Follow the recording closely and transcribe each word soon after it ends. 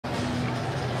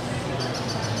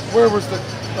Where was the?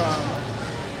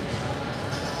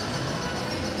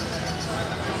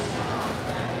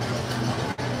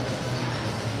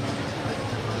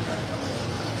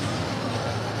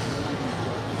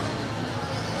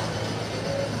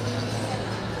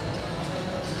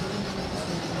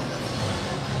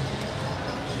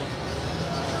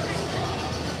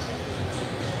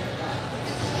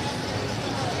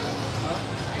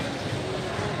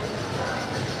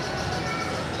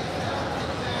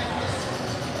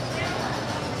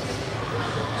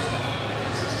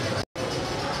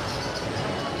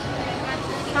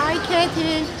 Hi,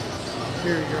 Katie.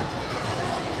 Here you go.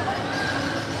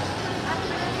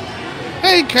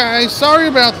 Hey guys, sorry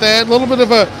about that. A little bit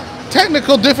of a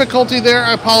technical difficulty there.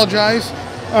 I apologize.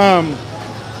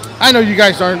 I know you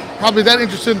guys aren't probably that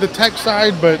interested in the tech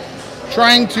side, but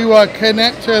trying to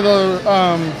connect to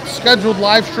the scheduled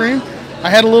live stream, I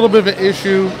had a little bit of an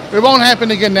issue. It won't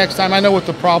happen again next time. I know what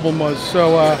the problem was.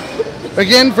 So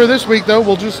again, for this week though,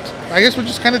 I guess we'll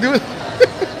just kind of do it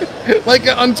like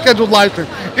an unscheduled live stream,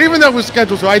 even though it was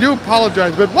scheduled. So I do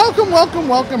apologize, but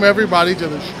welcome everybody to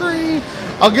the stream.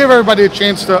 I'll give everybody a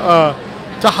chance to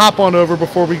hop on over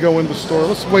before we go in the store.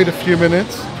 Let's wait a few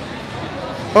minutes.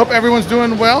 Hope everyone's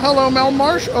doing well. Hello, Mel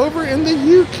Marsh over in the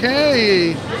UK.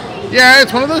 Yeah,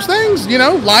 it's one of those things, you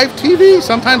know, live TV.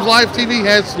 Sometimes live TV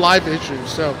has live issues.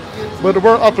 So, but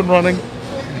we're up and running.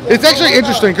 It's actually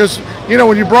interesting because, you know,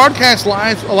 when you broadcast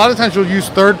live, a lot of times you'll use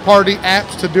third-party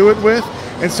apps to do it with.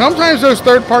 And sometimes those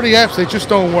third-party apps, they just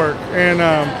don't work. And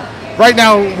right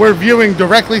now we're viewing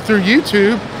directly through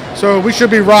YouTube, so we should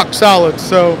be rock solid.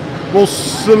 So we'll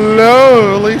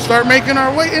slowly start making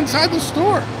our way inside the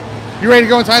store. You ready to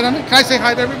go inside on it? Can I say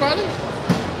hi to everybody?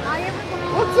 Hi,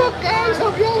 everyone. What's up, guys?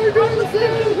 Hope y'all are doing the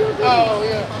same. Oh,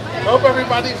 yeah. Hope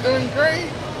everybody's doing great.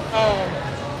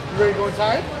 You ready to go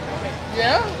inside?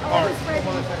 Yeah? All right.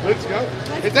 Come on, let's go.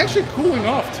 It's actually cooling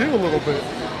off, too, a little bit.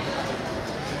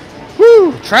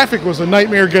 Woo! Traffic was a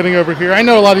nightmare getting over here. I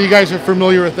know a lot of you guys are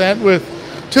familiar with that, with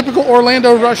typical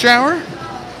Orlando rush hour.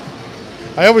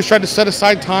 I always try to set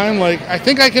aside time, like, I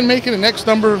think I can make it in X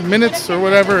number of minutes or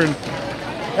whatever, and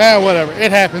whatever.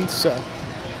 It happens, so.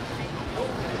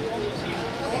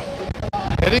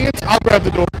 Heading in, I'll grab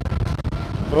the door.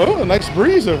 Oh, a nice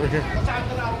breeze over here.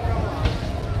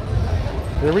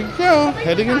 There we go,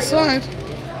 heading inside.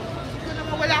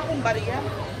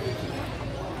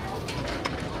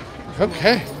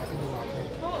 Okay.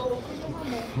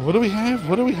 What do we have?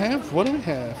 What do we have? What do we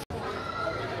have?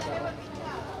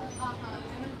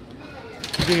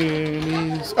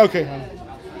 Denny's. Okay, honey.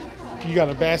 You got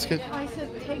a basket? I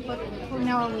said take, but for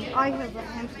now I have an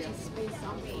empty space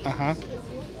on me. Uh-huh.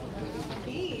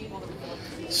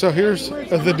 So here's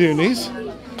the Doonies.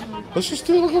 Let's just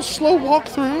do a little slow walk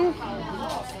through.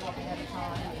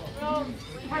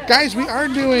 Guys, we are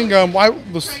doing,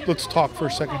 let's talk for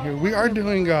a second here. We are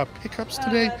doing pickups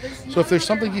today. So if there's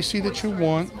something you see that you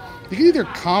want, you can either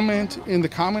comment in the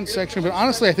comment section. But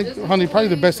honestly, I think, honey, probably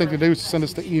the best thing to do is to send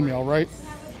us the email, right?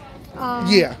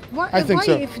 Yeah, I think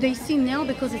so. If they see now,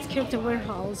 because it's Character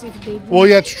Warehouse. If they well,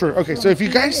 yeah, it's true. Okay, so if you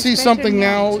guys see something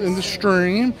now in the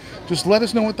stream, just let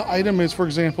us know what the item is. For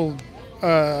example,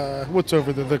 what's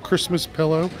over there? The Christmas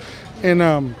pillow.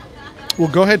 And we'll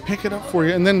go ahead and pick it up for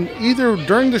you. And then either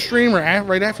during the stream or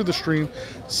right after the stream,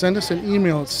 send us an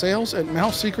email at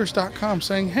sales@mouseseekers.com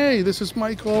saying, hey, this is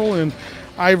Michael, and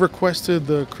I requested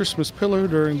the Christmas pillow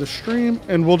during the stream,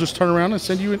 and we'll just turn around and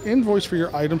send you an invoice for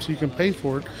your item so you can pay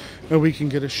for it, and we can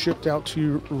get it shipped out to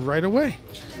you right away.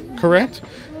 Correct?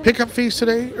 Pickup fees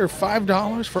today are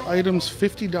 $5 for items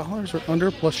 $50 or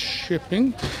under plus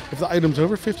shipping. If the item's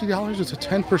over $50, it's a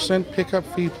 10% pickup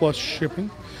fee plus shipping.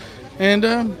 And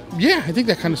yeah, I think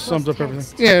that kind of sums up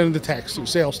everything. Yeah, and the tax too,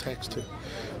 sales tax too.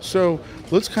 So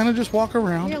let's kind of just walk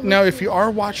around. Now, if you are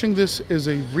watching this as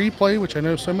a replay, which I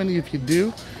know so many of you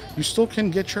do, you still can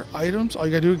get your items. All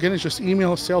you gotta do again is just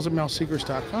email us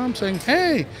sales@mouseseekers.com saying,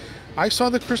 hey, I saw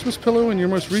the Christmas pillow in your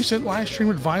most recent live stream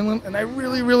with Violent, and I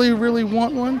really, really, really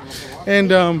want one. And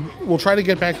we'll try to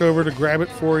get back over to grab it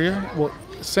for you. We'll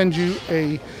send you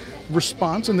a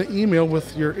response in the email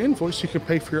with your invoice. You can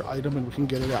pay for your item and we can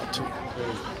get it out to you.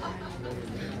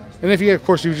 And if you, of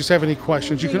course, you just have any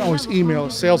questions, you can always email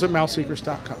us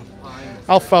sales@mouseseekers.com.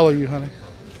 I'll follow you, honey.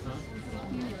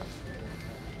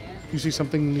 You see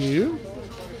something new?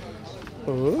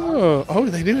 Oh,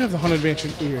 they do have the Haunted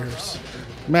Mansion ears.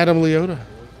 Madame Leota.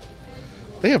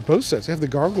 They have both sets. They have the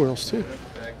gargoyles too.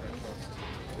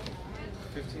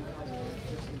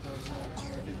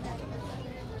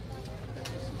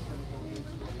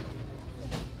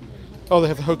 Oh, they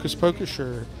have the Hocus Pocus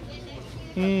shirt.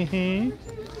 Mm-hmm.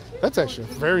 That's actually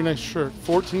a very nice shirt.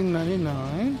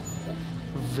 $14.99.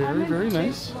 Very, very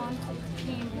nice. This one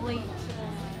came late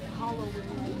Halloween.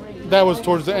 Already. That was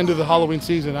towards the end of the Halloween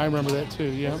season. I remember that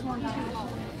too. Yeah. This one too.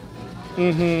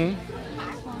 Mm-hmm. This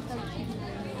one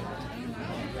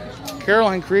 13.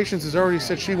 Caroline Creations has already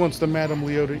said she wants the Madame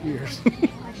Leota ears. I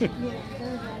should get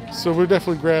it. So we'll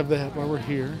definitely grab that while we're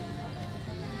here.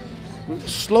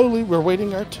 Slowly, we're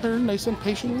waiting our turn, nice and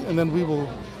patiently, and then we will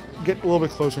get a little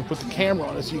bit closer and put the camera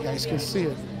on it so you guys can see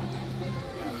it.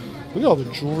 Look at all the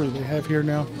jewelry they have here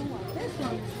now.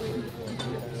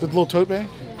 The little tote bag,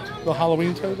 the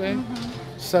Halloween tote bag,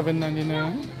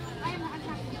 $7.99.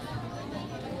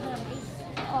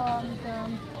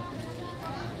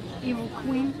 The Evil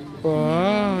Queen.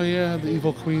 Oh yeah, the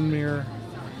Evil Queen mirror.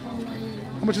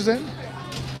 How much is that?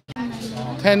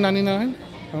 $10.99.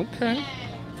 Okay.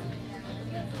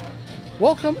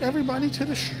 Welcome everybody to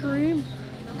the stream.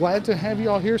 Glad to have you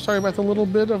all here. Sorry about the little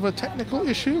bit of a technical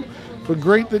issue, but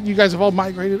great that you guys have all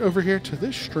migrated over here to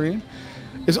this stream.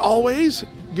 As always,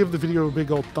 give the video a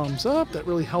big old thumbs up. That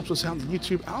really helps us out in the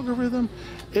YouTube algorithm.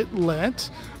 It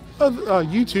lets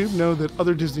YouTube know that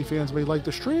other Disney fans may like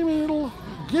the stream, and it'll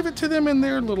give it to them in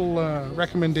their little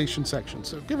recommendation section.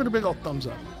 So give it a big old thumbs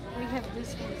up. We have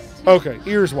this one. Okay,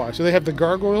 ears wise. So they have the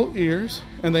gargoyle ears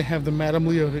and they have the Madame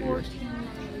Leota ears.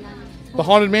 The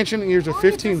Haunted Mansion ears are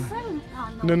 15.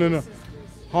 No.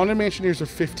 Haunted Mansion ears are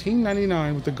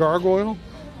 $15.99 with the gargoyle.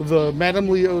 The Madame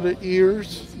Leota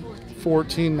ears,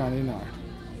 $14.99.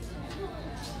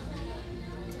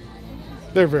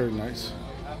 They're very nice.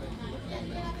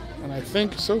 And I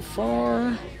think so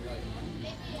far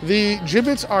the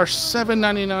gibbets are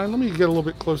 $7.99. Let me get a little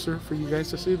bit closer for you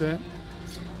guys to see that.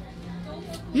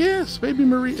 Yes, baby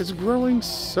Marie is growing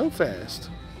so fast.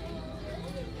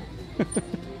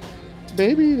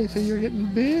 Baby, they say you're getting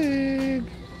big.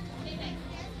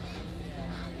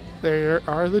 There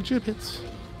are the gibbets.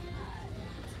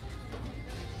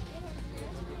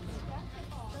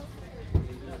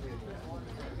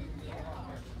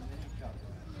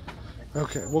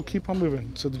 Okay, we'll keep on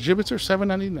moving. So the gibbets are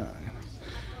 $7.99.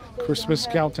 Christmas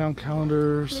Scouttown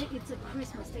calendars. It's a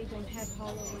Christmas. They don't have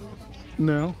Halloween.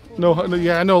 No.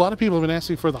 Yeah, I know a lot of people have been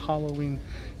asking for the Halloween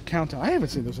countdown. I haven't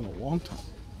seen those in a long time.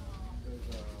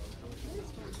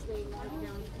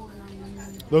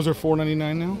 Those are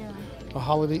 $4.99 now? Yeah. The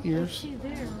holiday ears? See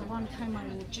there, one time I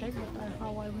will check it,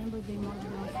 how I remember they marked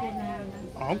it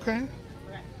on $4.99. Okay.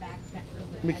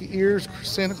 Mickey ears,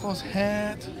 Santa Claus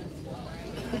hat,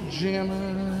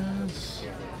 pajamas.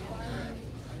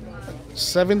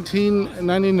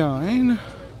 $17.99.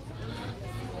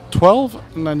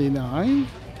 $12.99.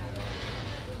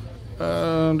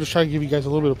 I'm just trying to give you guys a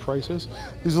little bit of prices.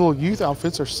 These little youth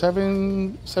outfits are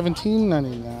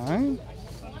 $17.99.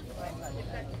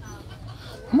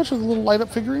 How much are the little light up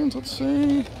figurines? Let's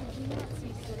see.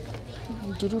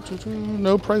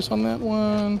 No price on that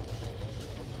one.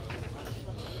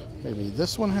 Maybe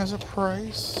this one has a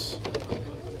price.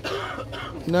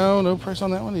 No price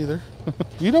on that one either. Do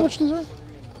you know how much these are?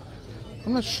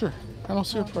 I'm not sure. I don't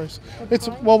see a price.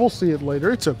 Well, we'll see it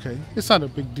later. It's okay. It's not a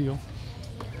big deal.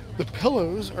 The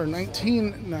pillows are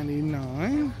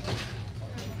 $19.99.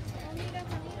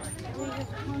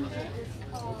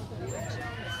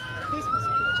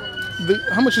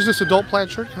 How much is this adult plaid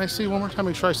shirt? Can I see one more time?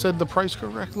 Make sure I said the price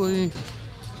correctly.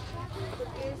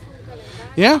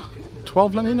 Yeah,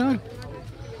 $12.99.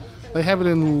 They have it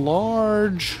in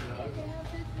large,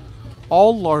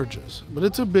 all larges, but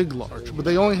it's a big large. But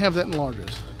they only have that in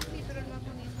larges.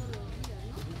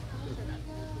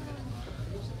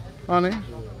 Honey,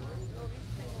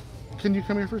 can you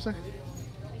come here for a second?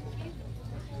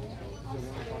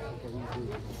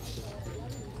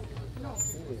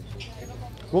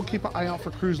 We'll keep an eye out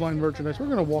for cruise line merchandise. We're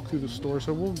going to walk through the store,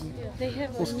 so we'll... They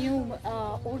have a new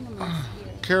ornaments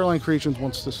here. Caroline Creations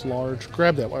wants this large.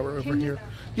 Grab that while we're over here.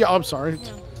 Yeah, I'm sorry.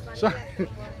 Yeah. Sorry.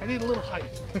 I need a little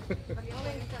height.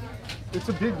 It's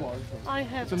a big large. I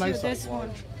have It's a nice this size one.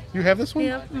 large. You have this one?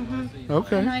 Yeah.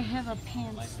 Okay. And I have a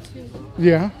pants too.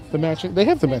 Yeah, the matching. They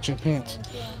have the matching pants.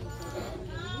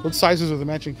 What sizes are the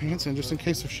matching pants in, just in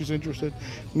case if she's interested?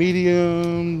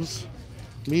 Mediums.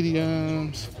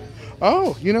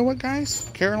 Oh, you know what, guys?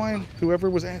 Caroline,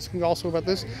 whoever was asking also about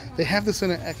this, they have this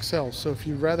in an XL. So if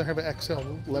you'd rather have an XL,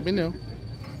 let me know.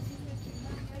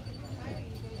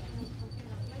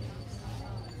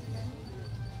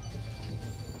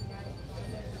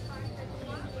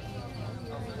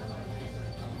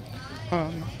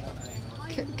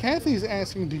 Kathy's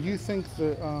asking, do you think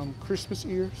the Christmas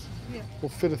ears will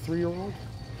fit a 3-year-old?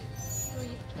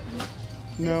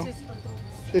 No.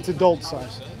 It's adult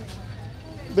size.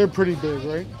 They're pretty big,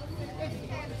 right?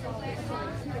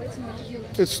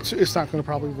 It's not going to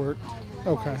probably work.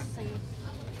 Okay.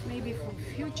 Maybe for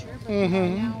future, but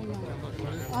Mm-hmm. now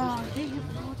no. They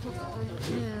have a lot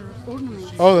of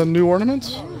ornaments. Oh, the new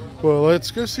ornaments? Well,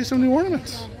 let's go see some new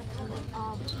ornaments.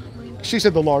 She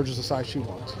said the large is the size she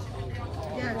wants.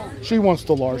 She wants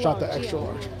the large, not the extra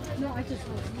large. No, I just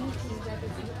was thinking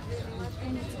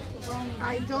that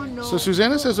I don't know. So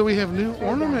Susanna says that we have new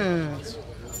ornaments.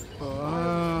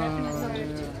 how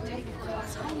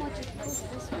much it costs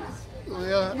this one?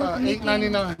 Yeah,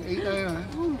 $8.99. $8.99.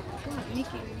 Oh my God,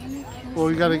 Mickey, Minnie, Well,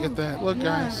 we got to get that. Look,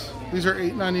 guys, these are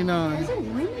 $8.99. Is it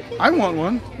limited? I want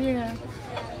one. Yeah.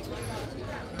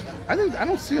 I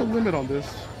don't see a limit on this.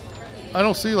 I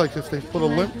don't see like if they put a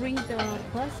Can I limit. bring the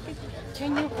plastic?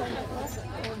 Can you hold the plastic?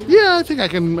 Yeah, I think I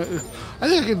can. I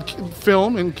think I can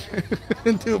film and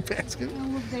and do a basket.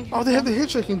 Oh, they have the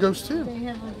hitchhiking ghost too. They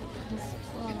have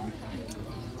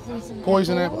this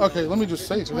Poison apple. Okay, let me just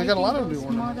say, so they got a lot of new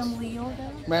ornaments. Madame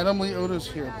Leota. Madame Leota's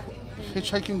here.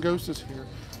 Hitchhiking Ghost is here.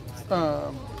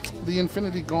 The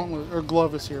Infinity Gauntlet or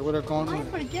glove is here. What are I gauntlet?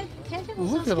 forget. Kathy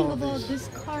was Look at asking all about these.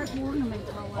 this car ornament.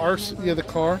 Ours, yeah, the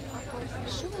car.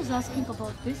 She was asking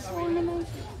about this ornament.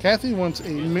 Kathy wants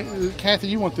Kathy,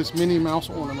 you want this Minnie Mouse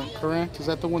ornament, correct? Is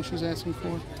that the one she's asking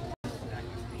for?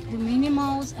 The Minnie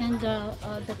Mouse and the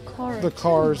car. The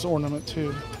car's ornament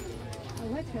too. I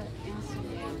like her answer.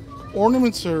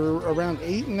 Ornaments are around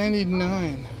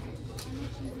 $8.99.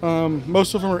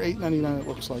 Most of them are $8.99. It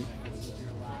looks like.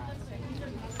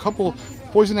 Couple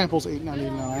poison apples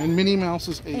 $8.99. Minnie Mouse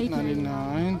is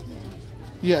 $8.99.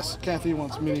 Yes, Kathy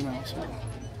wants Minnie Mouse.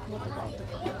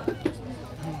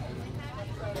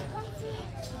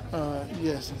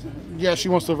 Yes, yeah, she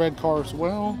wants the red car as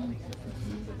well.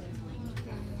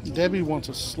 Debbie wants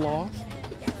a sloth.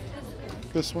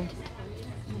 This one,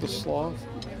 the sloth.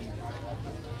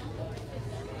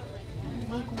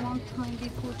 Like one time they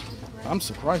put I'm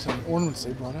surprised how many ornaments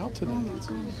they brought out today.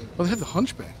 Well, they have the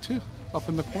hunchback too, up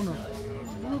in the corner.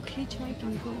 look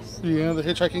hitchhiking ghost. Yeah, the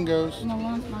hitchhiking ghost.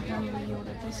 Madame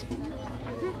Leota, this one.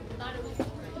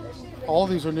 All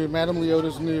these are new. Madame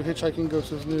Leota's new. Hitchhiking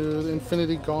Ghost is new. The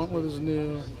Infinity Gauntlet is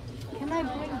new. Can I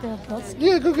bring the basket?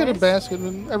 Yeah, go get a basket.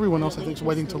 And everyone else, I think, is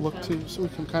waiting to look too, so we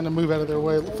can kind of move out of their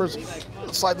way. First,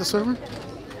 let's slide this over.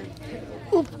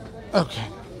 Oop. Okay.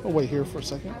 We'll wait here for a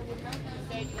second.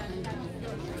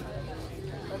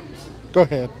 Go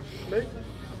ahead.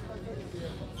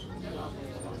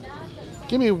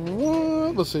 Give me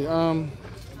one. Let's see.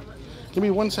 Give me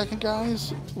 1 second,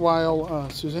 guys, while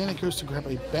Susanna goes to grab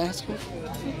a basket,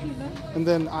 and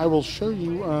then I will show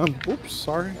you. Oops,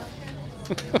 sorry.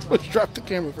 Let's drop the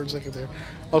camera for a second there.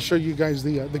 I'll show you guys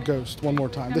the ghost one more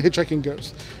time. The hitchhiking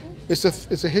ghost. It's a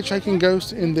hitchhiking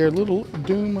ghost in their little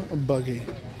doom buggy.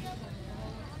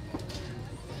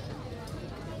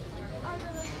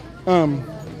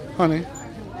 Honey,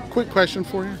 quick question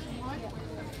for you.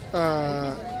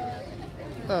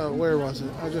 Where was it?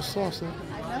 I just lost it.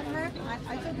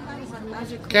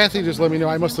 Kathy just let me know.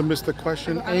 I must have missed the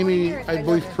question. Amy, I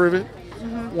believe Privet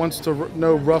wants to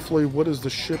know roughly what is the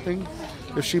shipping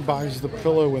if she buys the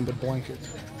pillow and the blanket.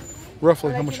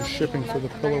 Roughly how much is shipping for the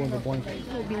pillow and the blanket? It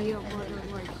will be about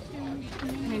like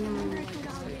minimum like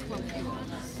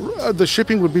 $12. The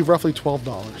shipping would be roughly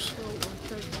 $12.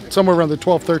 Somewhere around the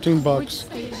 12, 13 bucks.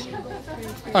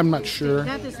 I'm not sure.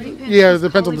 That is depends. Yeah, it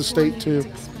depends on the state California, too.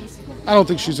 it's expensive. I don't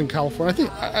think she's in California. I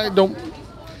think I don't.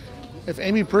 If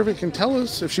Amy Privet can tell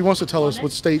us, if she wants to tell us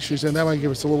what state she's in, that might give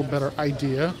us a little better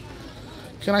idea.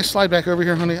 Can I slide back over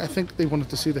here, honey? I think they wanted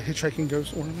to see the hitchhiking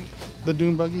ghost ornament, the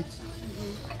dune buggy.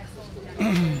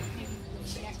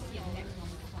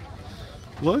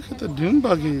 Look at the dune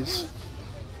buggies.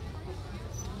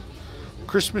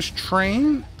 Christmas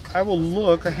train. I will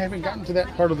look. I haven't gotten to that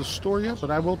part of the store yet,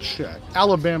 but I will check.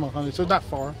 Alabama, honey, so it's not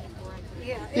far.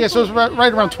 Yeah, so it's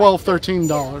right around $12,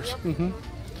 $13.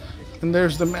 And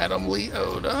there's the Madame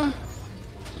Leota.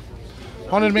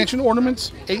 Haunted Mansion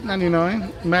ornaments,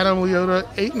 $8.99. Madame Leota,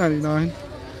 $8.99.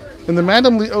 And the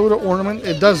Madame Leota ornament,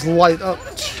 it does light up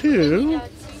too.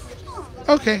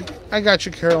 Okay, I got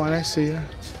you, Caroline. I see you.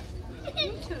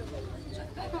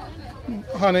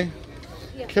 Honey,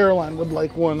 Caroline would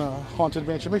like one Haunted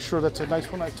Mansion. Make sure that's a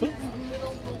nice one I took.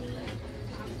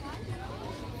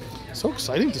 So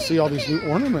exciting to see all these new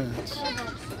ornaments.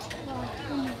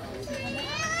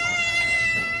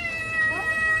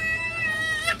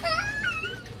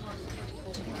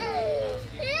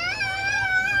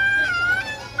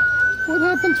 What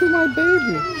happened to my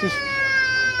baby?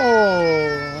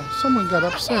 Oh, someone got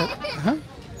upset. Huh?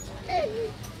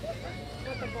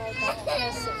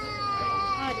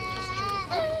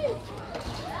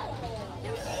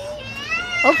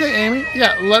 Okay, Amy.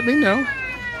 Yeah, let me know.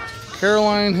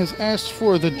 Caroline has asked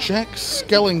for the Jack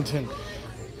Skellington.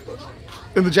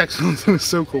 And the Jack Skellington is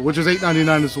so cool, which is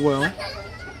 $8.99 as well.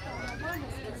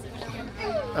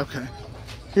 Okay.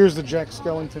 Here's the Jack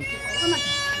Skellington.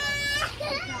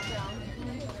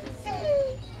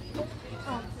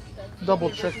 Double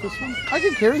check this one. I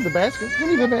can carry the basket. Give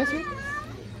me the basket.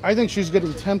 I think she's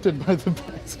getting tempted by the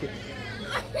basket.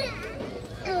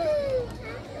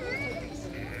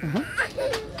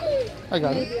 I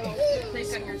got it.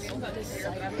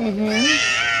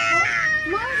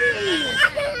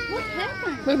 What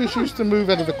happened? Maybe she used to move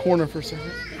out of the corner for a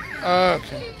second.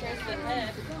 Okay.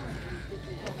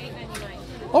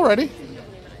 Alrighty.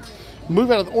 Move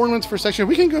out of the ornaments for a section.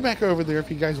 We can go back over there if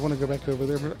you guys want to go back over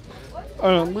there.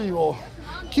 But we will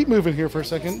keep moving here for a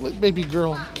second. Let baby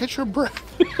girl catch her breath.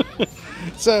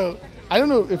 So, I don't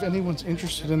know if anyone's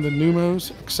interested in the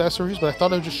Numos accessories, but I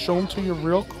thought I'd just show them to you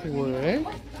real quick.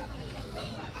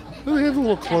 They have the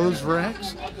little clothes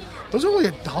racks. Those are only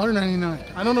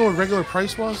 $1.99. I don't know what regular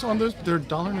price was on those, but they're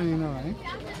 $1.99.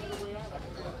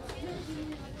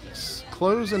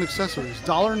 Clothes and accessories,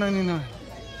 $1.99.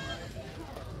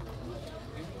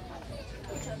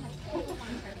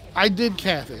 I did,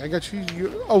 Kathy. I got you.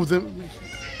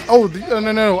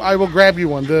 No. I will grab you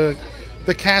one. The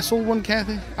castle one,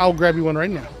 Kathy. I'll grab you one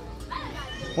right now.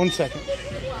 1 second.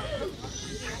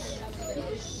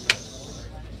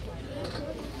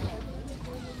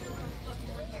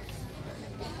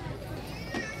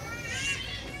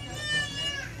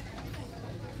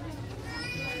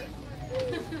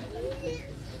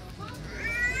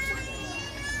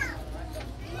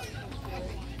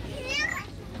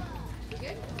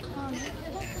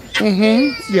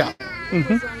 Yeah.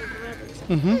 This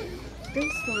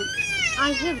one.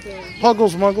 I have the.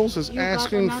 Puggles Muggles is You got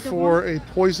asking another for a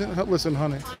poison. Listen,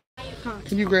 honey. Huh.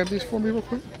 Can you grab these for me real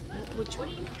quick? Which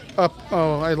one? Up.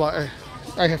 Oh, I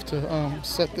have to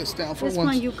set this down for This one.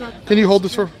 one you got. Can you hold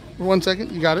this for 1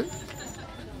 second? You got it?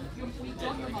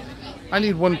 I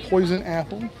need one poison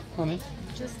apple, honey.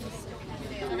 Just a second.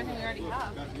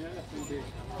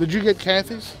 Did you get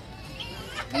Kathy's?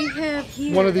 We have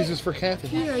here. One of these is for Kathy.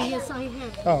 Here, yes, I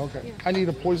have. Oh, okay. I need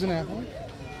a poison apple.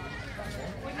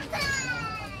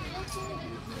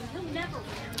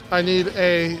 I need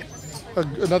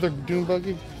another dune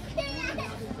buggy.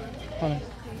 Honey.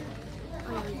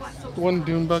 One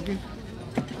dune buggy.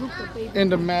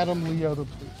 And a Madame Leota,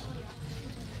 please.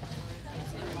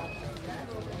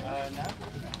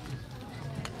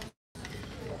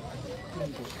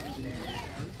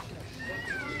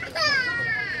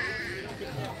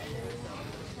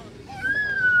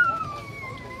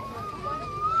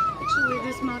 Actually,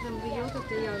 this Madame Leota,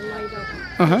 they are light up.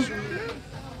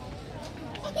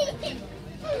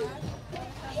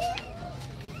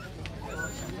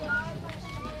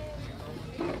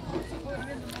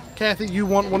 Kathy, you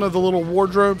want one of the little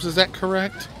wardrobes, is that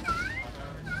correct?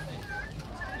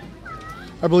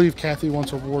 I believe Kathy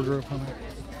wants a wardrobe, honey.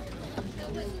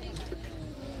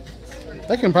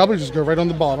 That can probably just go right on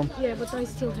the bottom. Yeah, but I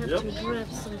still have to grab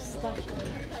some stuff.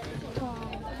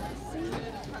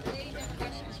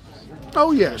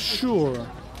 Oh yeah, sure.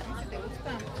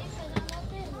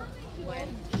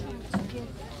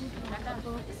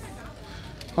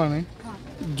 Honey,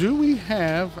 do we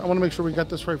have, I want to make sure we got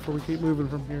this right before we keep moving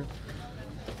from here.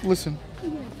 Listen,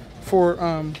 for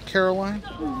Caroline,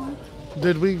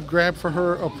 did we grab for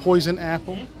her a poison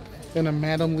apple and a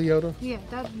Madame Leota? Yeah,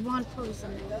 that one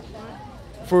person.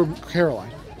 For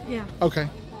Caroline? Yeah. Okay.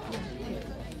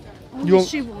 Only You'll-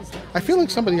 she was there. I feel like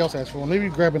somebody else asked for one. Maybe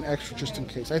grab an extra just in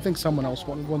case. I think someone else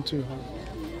wanted one too, honey.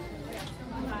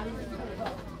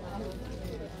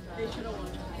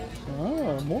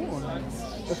 Oh, more.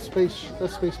 That's Space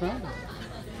Mountain.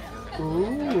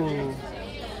 Ooh.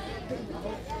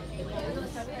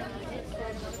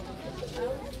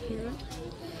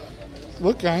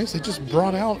 Look, guys, they just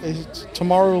brought out a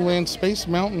Tomorrowland Space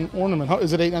Mountain ornament.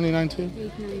 Is it $8.99 too?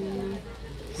 $8.99.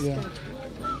 Yeah.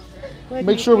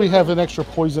 Make sure we have an extra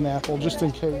poison apple just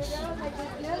in case.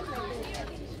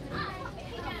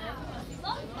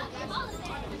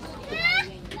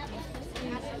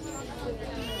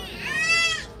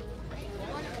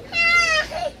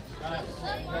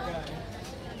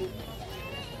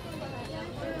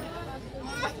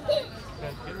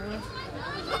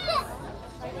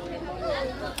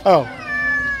 Oh.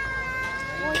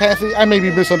 Kathy, I may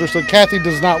be misunderstood. Kathy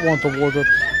does not want the wardrobe.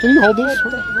 Can you hold this?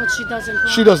 What she doesn't want.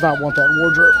 She does not want that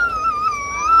wardrobe.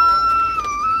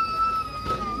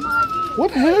 What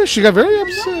happened? She got very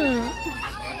upset.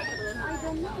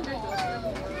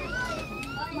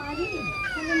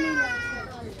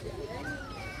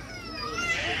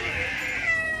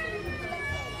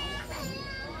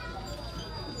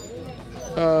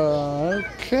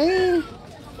 Okay.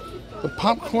 The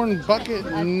popcorn bucket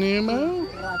Nemo.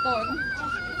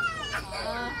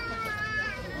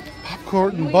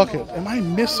 Popcorn bucket. Am I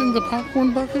missing the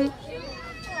popcorn bucket?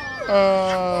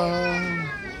 I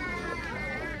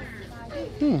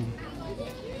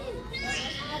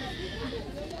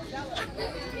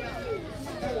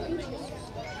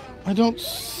don't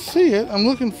see it. I'm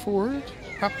looking for it.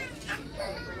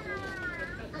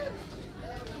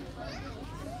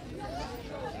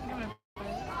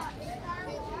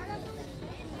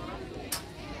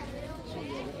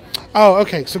 Oh,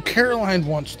 okay. So Caroline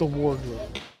wants the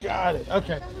wardrobe. Got it.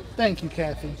 Okay. Thank you,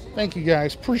 Kathy. Thank you,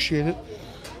 guys. Appreciate it.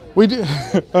 We do.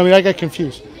 I mean, I got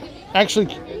confused.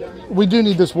 Actually, we do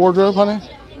need this wardrobe, honey.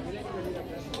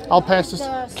 I'll pass this.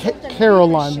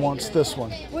 Caroline wants this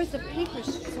one. Where's the paper,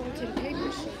 salted paper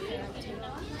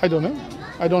shaker? I don't know.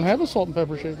 I don't have a salt and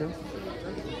pepper shaker.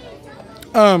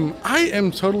 I am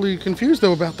totally confused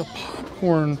though about the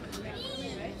popcorn.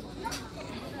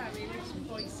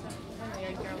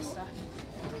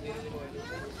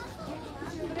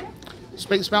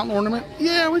 Space Mountain ornament?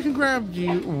 Yeah, we can grab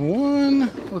you one.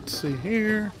 Let's see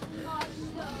here.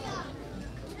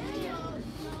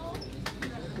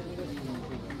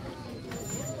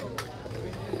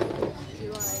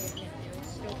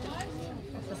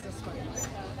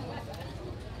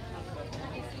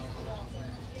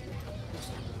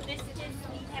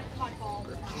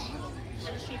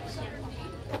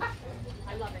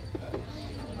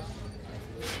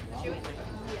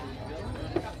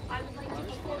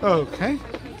 Okay.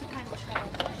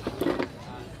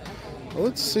 Well,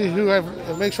 let's see who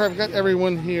make sure I've got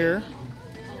everyone here.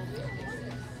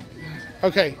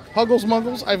 Okay, Huggles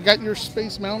Muggles, I've got your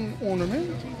Space Mountain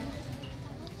ornament.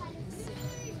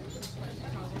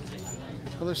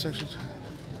 Other sections.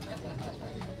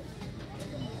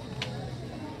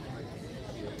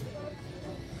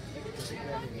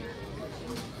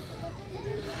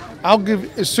 I'll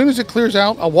give, as soon as it clears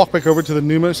out, I'll walk back over to the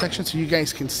Numo section so you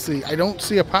guys can see. I don't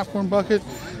see a popcorn bucket.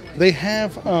 They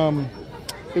have,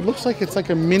 it looks like it's like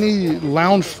a mini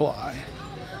lounge fly.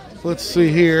 Let's see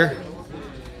here.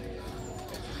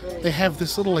 They have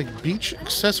this little like beach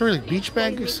accessory, like beach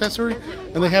bag accessory,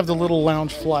 and they have the little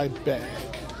lounge fly bag.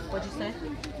 What'd you say?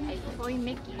 Boy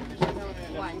Mickey.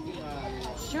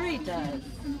 Sure he does.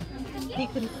 He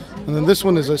can. And then this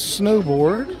one is a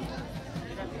snowboard.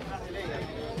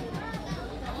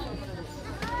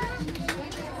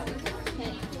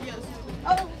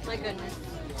 Oh my goodness.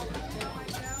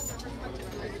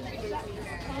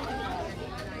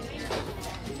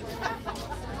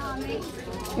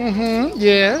 Mm-hmm,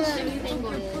 yes.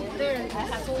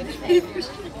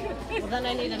 Well, then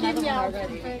I need another one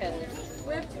already because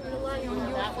We have to rely on your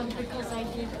one because I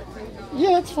did.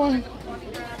 Yeah, that's fine.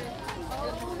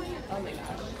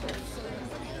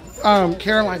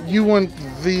 Caroline, you want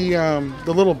the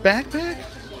little backpack?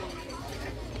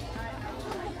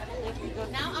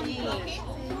 Now I'm clocking.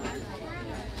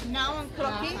 Now I'm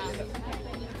clocking.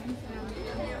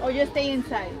 Or you stay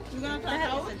inside? You're gonna clock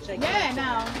out? Yeah,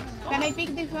 now. Can I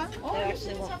pick this one? Oh, they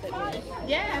actually won't fit me.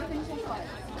 yeah, I think so.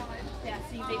 Yeah,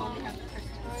 see, they only have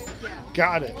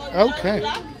Got it. Okay.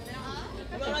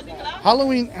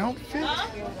 Halloween outfit?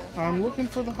 I'm looking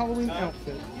for the Halloween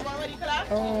outfit. You already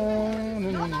clocked?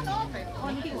 No.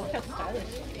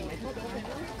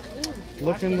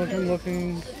 Looking.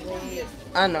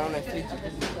 I know.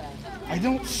 I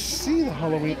don't see the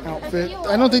Halloween outfit.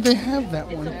 I don't think they have that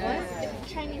one.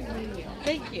 Chinese New Year.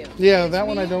 Thank you. Yeah, that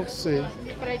one I don't see.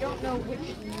 But I don't know which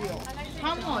year.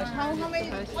 How much? How many?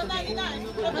 $1.99. No.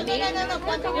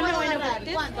 ¿Cuánto No, vas a I know, agarrar? but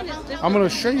this ¿Cuánto? one is different. I'm going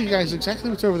to show you guys exactly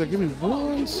what's over there. Give me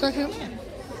 1 second.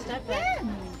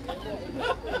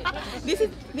 This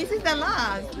is the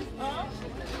last.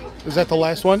 Is that the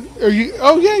last one? Are you?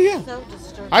 Oh, yeah. So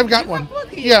disturbing. I've got one.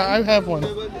 Yeah, I have one.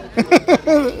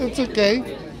 It's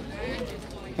okay.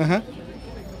 Uh-huh.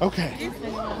 Okay.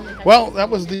 Well, that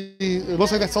was it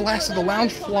looks like that's the last of the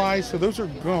lounge flies, so those are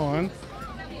gone.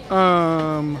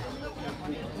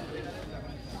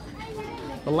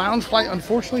 The lounge fly,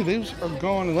 unfortunately, those are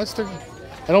gone unless they're,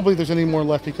 I don't believe there's any more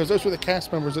left because those were the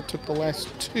cast members that took the last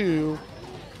two.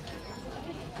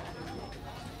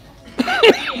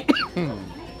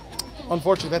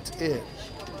 Unfortunately, that's it.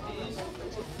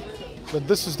 But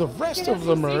this is the rest of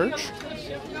the merch.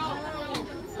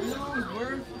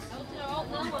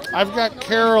 I've got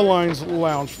Caroline's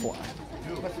lounge fly.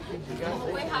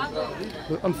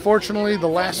 Unfortunately, the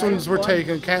last ones were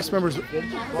taken. Cast members,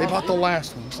 they bought the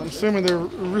last ones. I'm assuming they're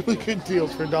really good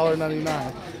deals for $1.99.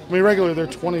 I mean, regularly they're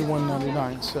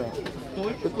 $21.99. So.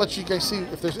 But let you guys see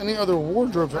if there's any other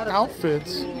wardrobes or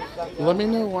outfits. Let me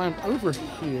know while I'm over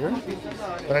here.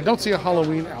 But I don't see a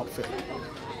Halloween outfit.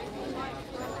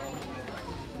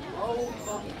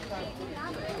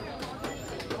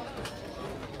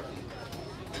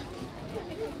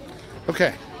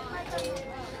 Okay.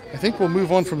 I think we'll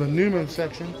move on from the Newman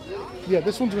section. Yeah,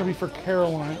 this one's going to be for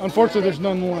Caroline. Unfortunately, there's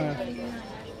none left.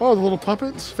 Oh, the little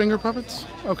puppets? Finger puppets?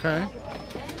 Okay.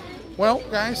 Well,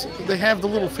 guys, they have the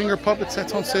little finger puppet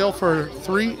sets on sale for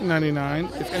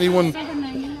 $3.99. If anyone...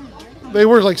 They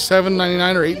were like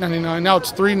 $7.99 or $8.99. Now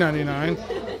it's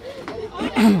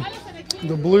 $3.99.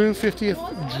 The blue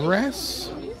 50th dress.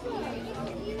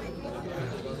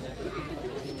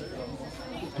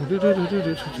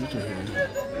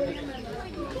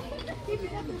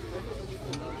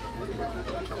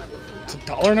 It's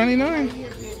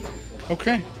 $1.99.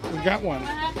 Okay, we got one.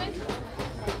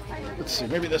 Let's see,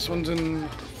 maybe this one's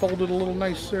folded a little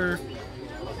nicer.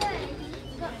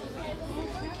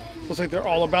 Looks like they're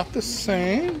all about the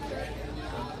same.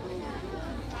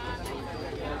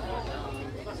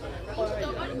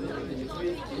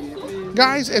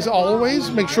 Guys, as always,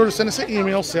 make sure to send us an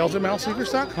email,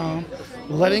 sales@malesecrets.com,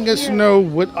 letting us know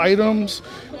what items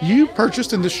you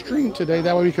purchased in the stream today.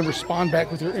 That way we can respond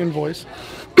back with your invoice.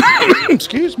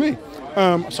 Excuse me.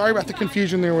 Sorry about the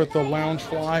confusion there with the lounge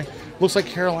fly. Looks like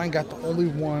Caroline got the only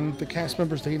one. The cast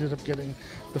members, they ended up getting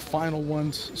the final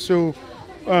ones. So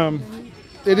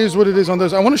it is what it is on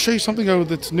those. I want to show you something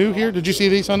that's new here. Did you see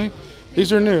these, honey?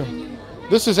 These are new.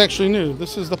 This is actually new.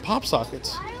 This is the pop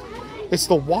sockets. It's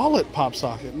the wallet pop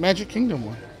socket, Magic Kingdom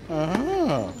one.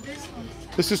 Oh.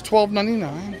 This is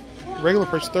 $12.99. Regular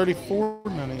price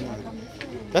 $34.99.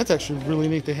 That's actually really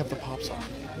neat. They have the pop socket.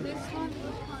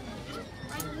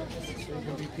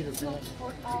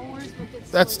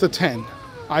 That's the 10.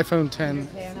 iPhone 10.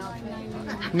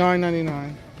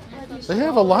 $9.99. They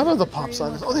have a lot of the pop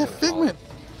sockets. Oh, they have Figment.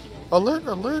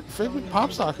 Alert. Figment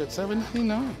pop socket,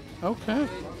 $7.99. Okay.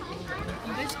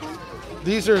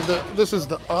 This is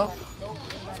the up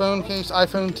phone case,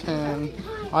 iPhone 10.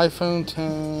 iPhone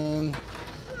 10.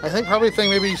 I think probably the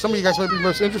thing maybe some of you guys might be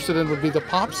most interested in would be the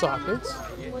pop sockets.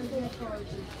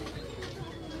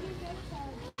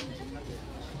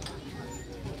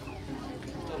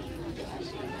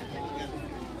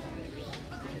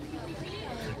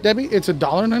 Debbie, it's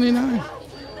 $1.99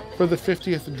 for the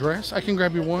 50th dress. I can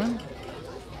grab you one.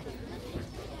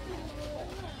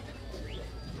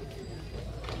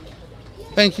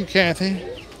 Thank you, Kathy.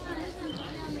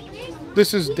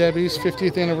 This is Debbie's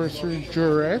 50th anniversary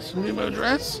dress, Nemo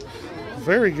dress.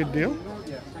 Very good deal.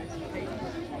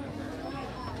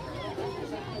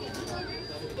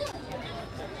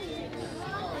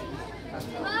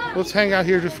 Let's hang out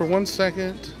here just for 1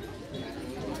 second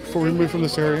before we move from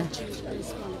this area.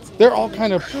 They're all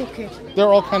kind of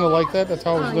like that. That's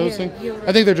how I was noticing.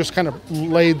 I think they're just kind of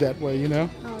laid that way, you know.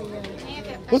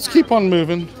 Let's keep on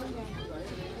moving.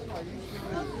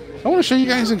 I want to show you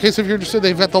guys, in case if you're interested,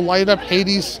 they've got the light up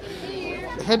Hades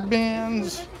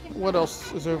headbands. What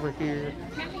else is over here?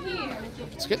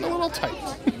 It's getting a little tight.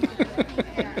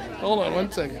 Hold on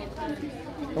 1 second.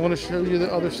 I want to show you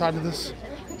the other side of this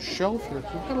shelf here.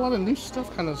 We've got a lot of new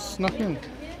stuff kind of snuck in. A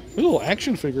little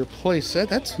action figure play set.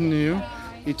 That's new.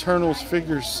 Eternals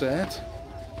figure set.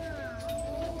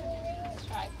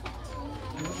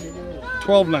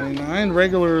 $12.99.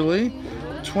 Regularly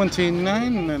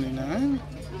 $29.99.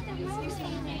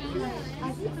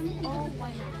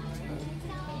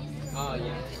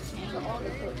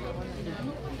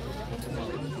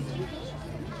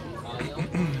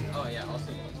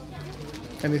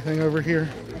 Anything over here?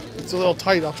 It's a little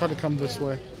tight. I'll try to come this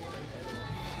way.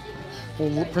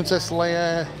 Well, Princess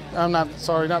Leia. Not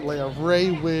Leia.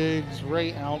 Rey wigs.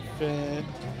 Rey outfit.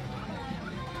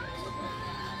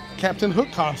 Captain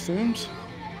Hook costumes.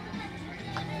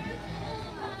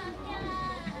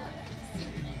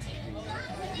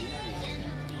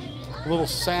 Little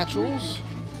satchels.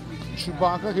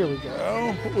 Chewbacca. Here we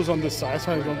go. What was on this side?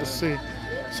 So I wanted to see.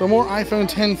 Some more iPhone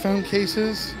 10 phone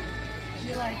cases.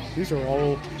 These are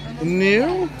all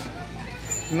new.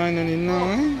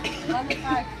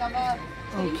 $9.99.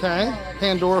 Okay.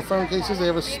 Pandora phone cases. They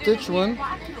have a Stitch one.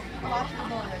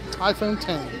 iPhone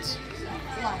 10s.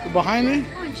 Behind me,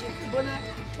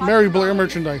 Mary Blair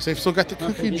merchandise. They've still got the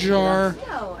cookie jar,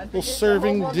 little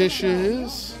serving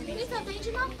dishes.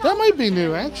 That might be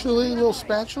new, actually. Little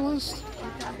spatulas.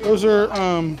 Those are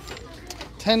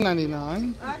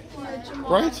 $10.99.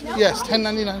 Right? Yes,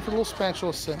 $10.99 for little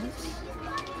spatula sets.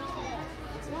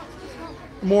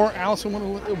 More Alice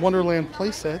in Wonderland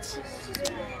play sets.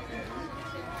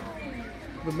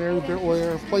 The Mary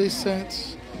Blair play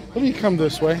sets. Let me come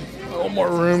this way. little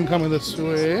more room coming this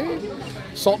way.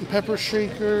 Salt and pepper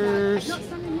shakers.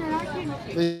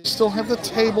 They still have the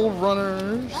table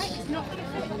runners.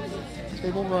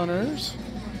 Table runners.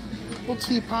 Little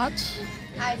teapots.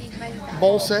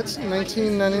 Bowl sets,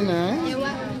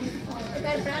 $19.99.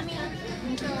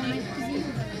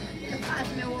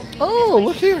 Oh,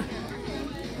 look here.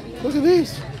 Look at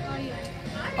these.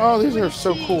 Oh, these are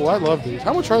so cool. I love these.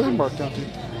 How much are they marked down to?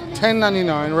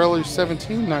 $10.99, really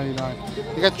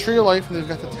 $17.99. They got Tree of Life and they've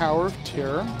got the Tower of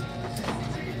Terror.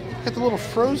 Got the little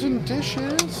frozen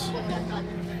dishes.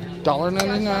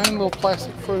 $1.99, little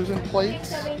plastic frozen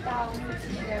plates.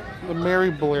 The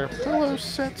Mary Blair pillow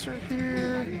sets are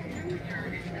here.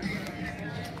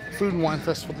 Food and Wine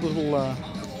Festival,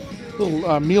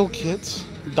 little meal kits,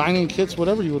 dining kits,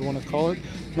 whatever you would want to call it.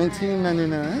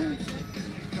 $19.99.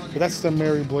 But that's the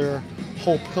Mary Blair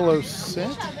whole pillow set.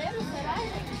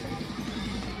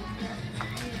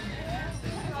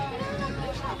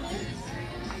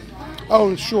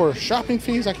 Oh, sure. Shopping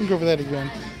fees, I can go over that again.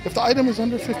 If the item is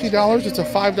under $50, it's a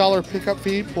 $5 pickup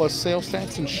fee plus sales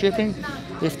tax and shipping.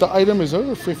 If the item is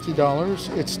over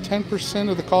 $50, it's 10%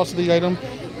 of the cost of the item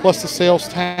plus the sales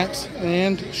tax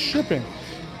and shipping.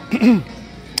 And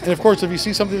of course, if you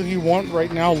see something that you want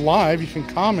right now live, you can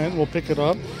comment. We'll pick it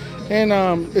up. And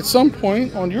at some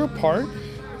point on your part,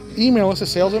 email us at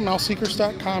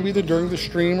sales@mouthseekers.com either during the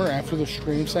stream or after the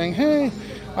stream saying, hey,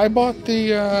 I bought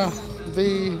the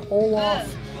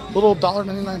Olaf little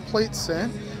 $1.99 plate set,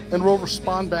 and we'll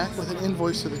respond back with an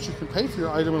invoice so that you can pay for your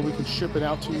item and we can ship it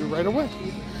out to you right away.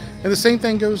 And the same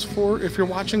thing goes for if you're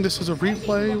watching this as a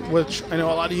replay, which I know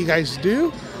a lot of you guys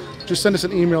do. Just send us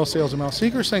an email,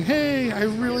 sales@mouthseekers, saying, hey, I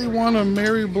really want a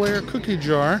Mary Blair cookie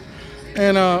jar.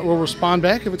 And we'll respond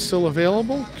back if it's still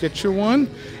available, get you one,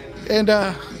 and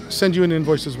send you an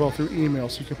invoice as well through email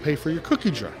so you can pay for your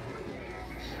cookie jar.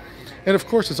 And of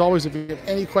course, as always, if you have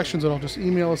any questions at all, just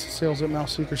email us at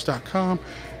sales@mouthseekers.com.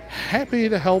 Happy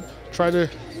to help try to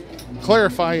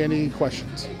clarify any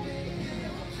questions.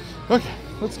 Okay,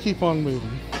 let's keep on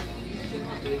moving.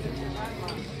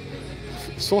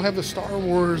 Still have the Star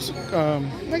Wars, I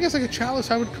guess like a chalice,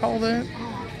 I would call that.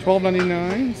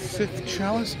 $12.99, fifth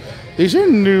chalice. These are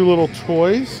new little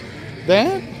toys.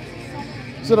 That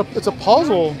is it's a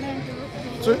puzzle.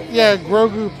 Yeah,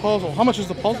 Grogu puzzle. How much is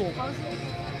the puzzle?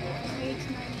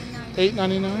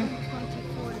 $8.99.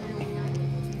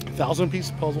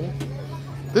 1,000-piece puzzle.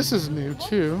 This is new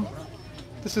too.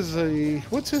 This is I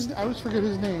always forget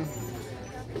his name.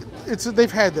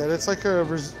 They've had that. It's like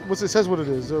it says what it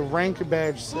is. A rank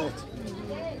badge set.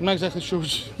 I'm not exactly sure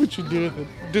what you do with it.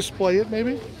 Display it,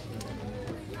 maybe?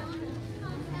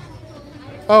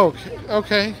 Oh,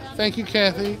 okay. Thank you,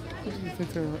 Kathy. What do you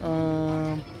think they're,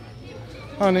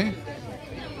 honey.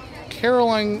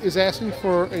 Caroline is asking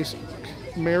for a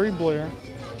Mary Blair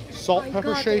salt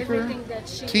pepper shaker,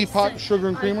 teapot, sugar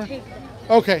and creamer.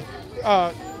 Okay.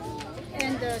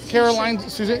 Caroline,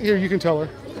 Suzanne, here, you can tell her.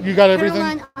 You got everything?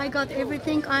 Caroline, I got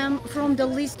everything. I am from the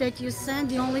list that you sent.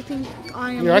 The only thing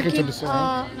I am I looking, can turn this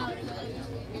on.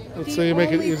 Let's say you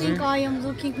make it easy. The only thing I am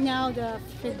looking now, the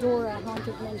Fedora,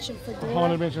 Haunted Mansion Fedora.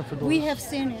 Haunted Mansion Fedora. We have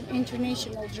seen an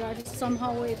international drive.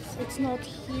 Somehow it's not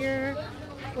here.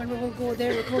 When we will go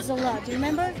there, it was a lot. Do you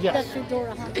remember? Yes. That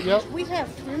Fedora Haunted Mansion? We have.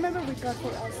 Remember we got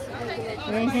for us.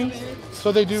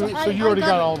 So they do. So you already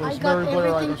got all those Mary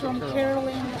Blair items. I got everything from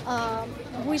Caroline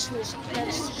wish list that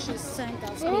she sent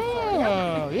us before.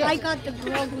 Oh, yes. I got the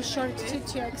Grogu shirt too,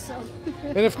 so.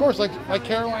 And of course, like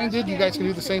Caroline did, you guys can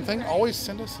do the same thing. Always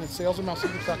send us at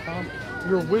sales@mouthseekers.com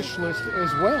your wish list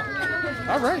as well.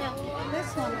 All right.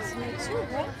 This one is new too,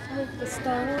 right? With the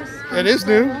Star Wars. It is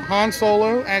new. Han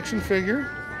Solo action figure.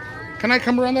 Can I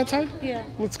come around that side? Yeah.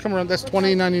 Let's come around. That's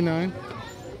 $20.99.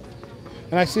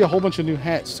 And I see a whole bunch of new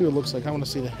hats too. It looks like I want to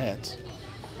see the hats.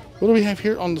 What do we have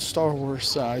here on the Star Wars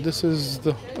side? This is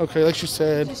the like you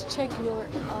said. Just check your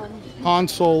Han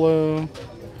Solo.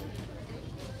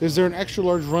 Is there an extra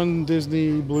large Run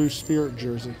Disney Blue Spirit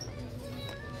jersey?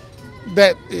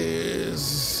 That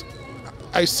is,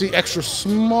 I see extra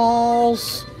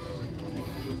smalls.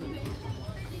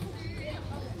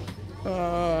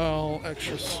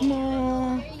 Extra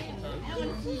small.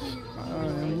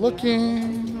 I'm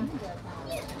looking.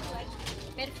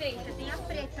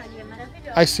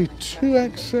 I see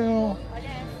 2XL,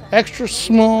 extra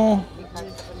small,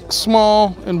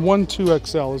 small, and 1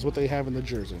 2XL is what they have in the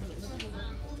jersey.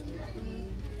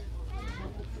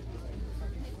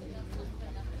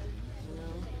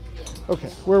 Okay,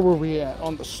 where were we at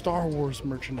on the Star Wars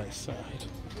merchandise side?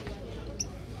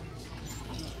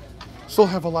 Still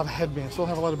have a lot of headbands. Still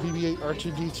have a lot of BB-8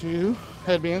 R2-D2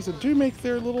 headbands that do make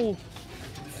their little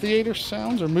theater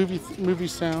sounds or movie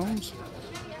sounds.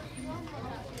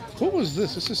 What was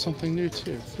this? This is something new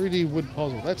too. 3D wood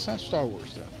puzzle. That's not Star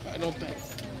Wars though. I don't think.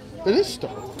 It is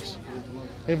Star Wars.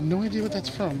 I have no idea what that's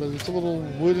from, but it's a little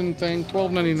wooden thing.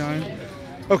 $12.99.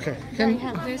 Okay. I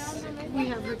have this. We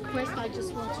have request. I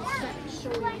just want to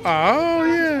show you. Oh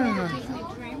yeah. Disney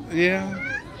Dream.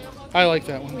 Yeah. I like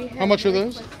that one. We How have much are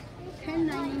those?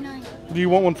 $10.99. Do you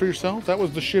want one for yourself? That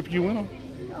was the ship you went on.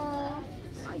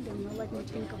 I don't know. Let me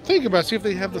think of it. Think about it. See if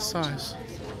they have the size.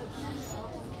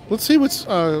 Let's see what's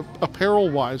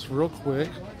apparel-wise real quick.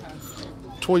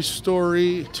 Toy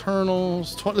Story,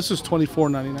 Eternals. This is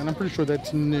 $24.99. I'm pretty sure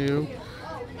that's new.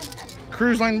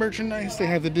 Cruise line merchandise. They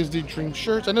have the Disney Dream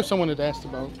shirts. I know someone had asked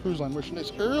about cruise line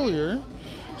merchandise earlier.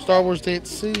 Star Wars Day at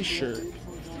Sea shirt.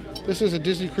 This is a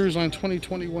Disney Cruise Line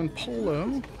 2021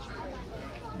 polo.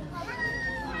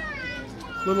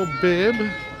 Little bib.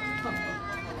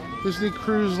 Disney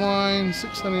Cruise Line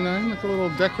 $6.99. Like a little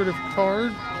decorative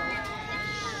card.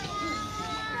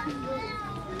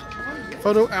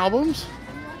 Photo albums.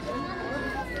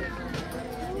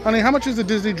 Honey, how much is the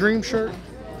Disney Dream shirt?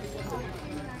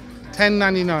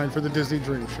 $10.99 for the Disney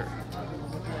Dream shirt.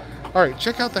 All right,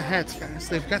 check out the hats, guys.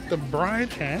 They've got the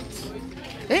bride hats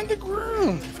and the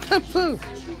groom. They've got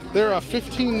both. They're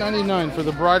 $15.99 for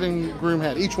the bride and groom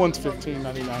hat. Each one's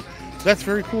 $15.99. That's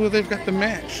very cool that they've got the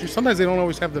match. Sometimes they don't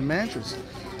always have the matches.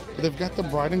 But they've got the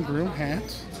bride and groom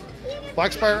hats.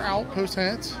 Black Spire Outpost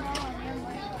hats.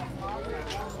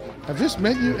 I've just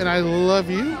met you and I love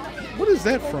you. What is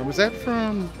that from? Is that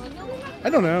from... I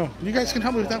don't know. You guys can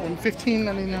help me with that one.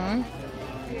 $15.99.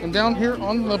 And down here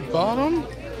on the bottom...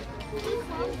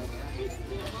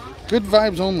 Good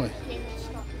vibes only.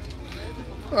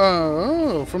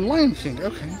 Oh, from Lion King.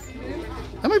 Okay.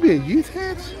 That might be a youth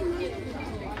hat.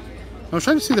 I was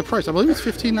trying to see the price. I believe it's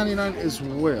 $15.99 as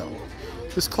well.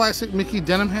 This classic Mickey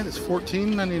denim hat is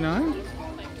 $14.99.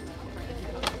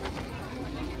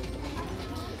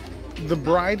 The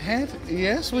bride hat?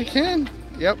 Yes, we can.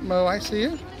 Yep, Mo, I see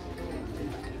it.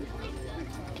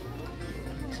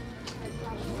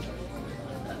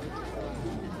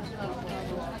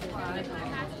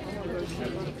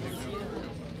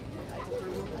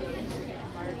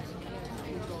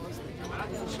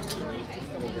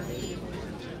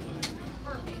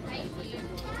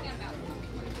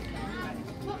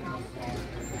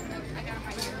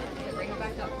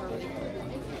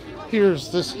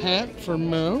 Here's this hat for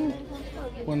Mo.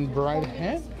 One bride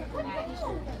hat.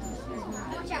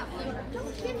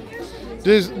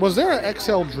 Was there an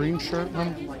XL Dream shirt,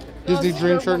 honey? Disney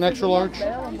Dream shirt, an extra large?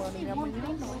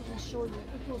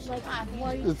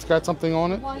 It's got something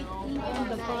on it.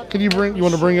 Can you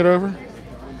want to bring it over?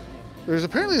 There's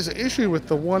apparently an issue with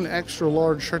the one extra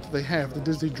large shirt that they have, the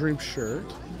Disney Dream shirt.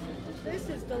 This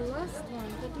is the last one,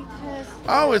 but it has...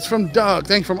 Oh, it's from Doug.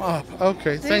 Thanks from Up.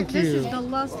 Okay, thank you. This is the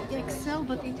last XL,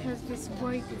 but it has this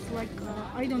white, it's like,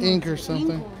 I don't know. Ink or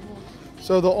something. Ink or what.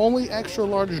 So the only extra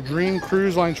large Dream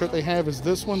Cruise Line shirt they have is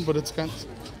this one, but it's got...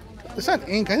 It's not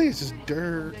ink. I think it's just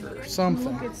dirt or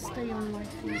something. Look, it stay on my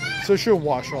face. So she'll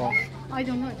wash off. I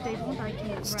don't know if they want, I can.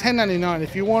 It's $10.99.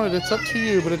 If you want it, it's up to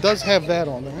you, but it does have that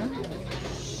on there.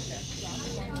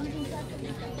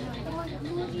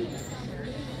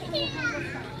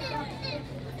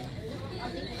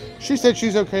 She said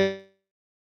she's okay.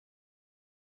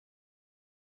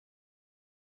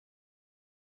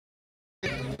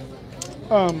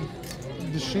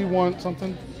 Does she want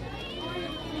something?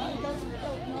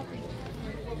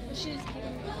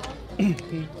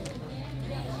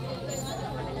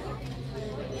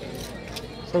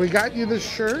 So we got you this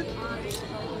shirt.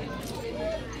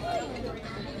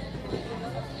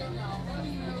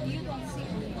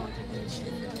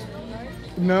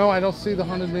 No, I don't see the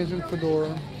Haunted Mansion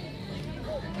fedora.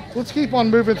 Let's keep on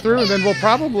moving through, and then we'll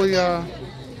probably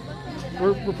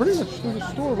we're pretty much through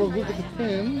the store. We'll look at the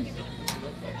pins.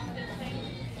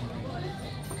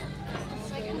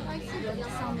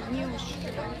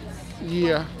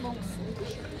 Yeah.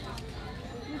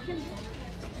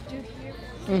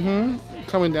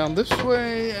 Coming down this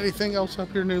way. Anything else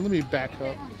up here new? Let me back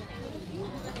up.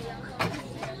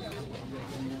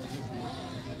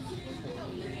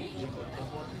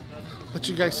 Let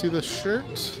you guys see the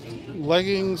shirt,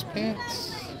 leggings,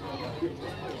 pants,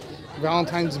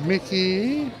 Valentine's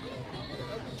Mickey,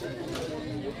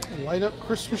 light up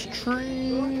Christmas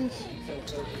trees.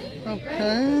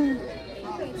 Okay.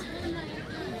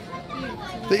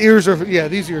 The ears are, yeah,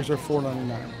 these ears are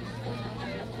 $4.99.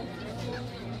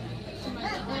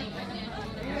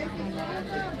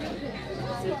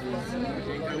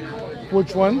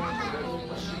 Which one?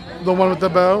 The one with the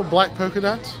bow, black polka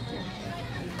dots?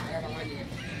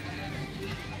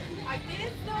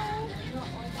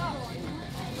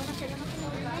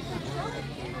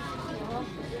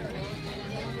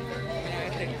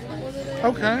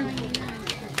 Okay.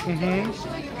 Mm-hmm.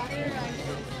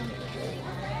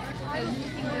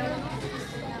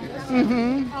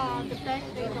 Mm-hmm. The back,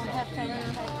 they don't have fanny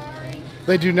pack.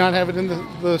 They do not have it in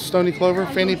the Stony Clover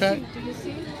fanny pack? Do you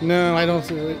see? No, I don't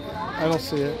see it. I don't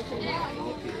see it.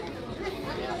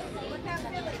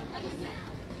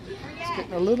 It's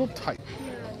getting a little tight.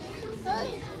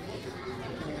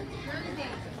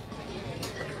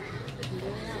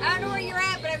 I don't know where you're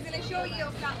at, but I was going to show you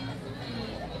something.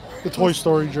 The Toy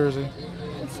Story jersey.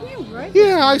 It's new, right?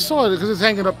 Yeah, I saw it because it's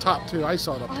hanging up top too. I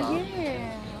saw it up top. Oh,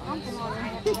 yeah. I'm sorry.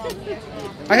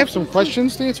 I have some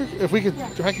questions to answer. If we could,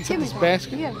 if I can Give set me this one.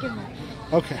 basket. Yeah, give me.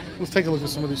 Okay, let's take a look at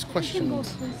some of these Go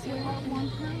questions. please. You have one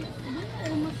time.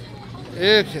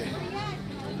 Okay.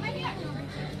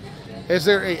 Is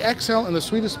there a XL in the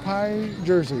Sweetest Pie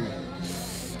jersey?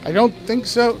 I don't think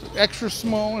so. Extra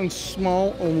small and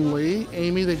small only.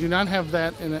 Amy, they do not have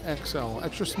that in an XL.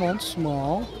 Extra small and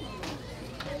small.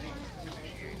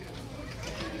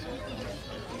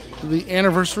 The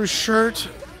anniversary shirt.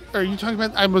 Are you talking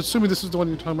about? I'm assuming this is the one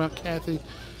you're talking about, Kathy.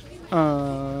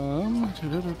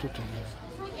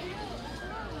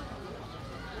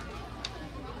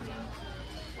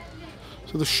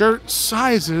 So the shirt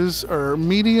sizes are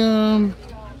medium,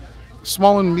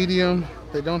 small and medium.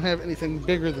 They don't have anything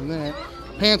bigger than that.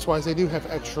 Pants wise, they do have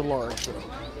extra large though.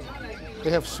 They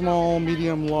have small,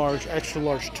 medium, large, extra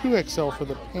large, 2XL for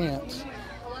the pants.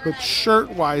 But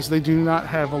shirt wise, they do not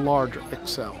have a large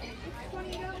XL.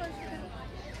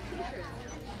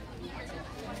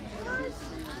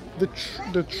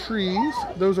 The trees,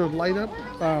 those are light up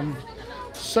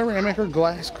ceramic or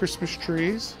glass Christmas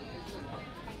trees.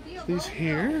 These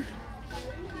here,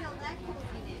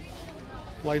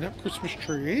 light up Christmas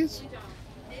trees.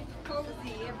 It's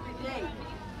cozy every day.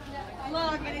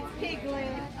 Look, and it's Piglet.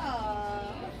 Aww.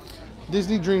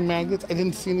 Disney Dream magnets. I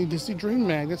didn't see any Disney Dream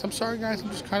magnets. I'm sorry, guys. I'm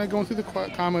just kind of going through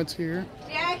the comments here.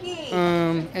 Jackie.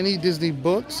 Any Disney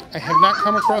books? I have not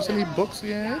come across any books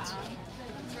yet.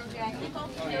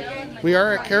 We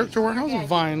are at Character Warehouse of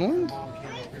Vineland.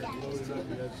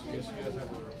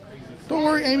 Don't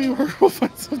worry, Amy. We'll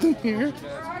find something here.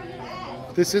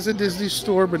 This is a Disney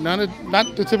store, but not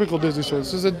the typical Disney store.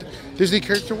 This is a Disney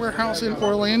Character Warehouse in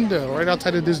Orlando, right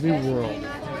outside of Disney World.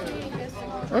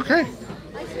 Okay.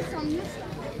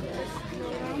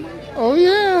 Oh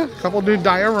yeah, a couple new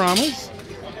dioramas.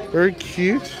 Very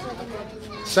cute.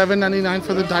 $7.99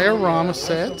 for the diorama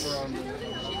sets.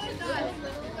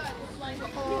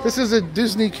 This is a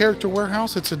Disney Character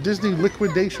Warehouse. It's a Disney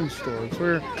liquidation store. It's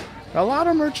where a lot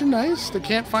of merchandise that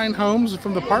can't find homes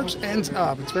from the parks ends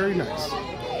up. It's very nice.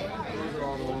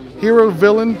 Hero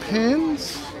Villain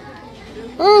pins.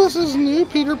 Oh, this is new.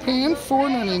 Peter Pan,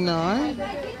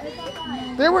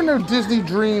 $4.99. There were no Disney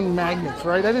Dream magnets,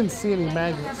 right? I didn't see any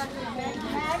magnets.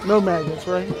 No magnets,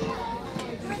 right?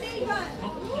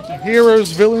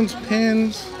 Heroes, Villains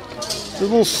pins. The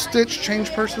little Stitch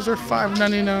change purses are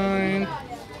 $5.99.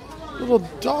 Little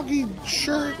doggy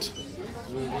shirt.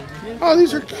 Oh,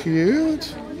 these are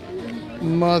cute.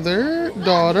 Mother,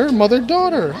 daughter.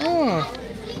 Oh,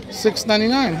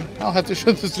 $6.99. I'll have to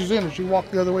show this to Susanna. She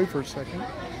walked the other way for a second.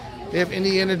 They have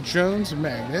Indiana Jones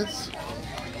magnets.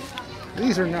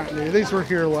 These are not new. These were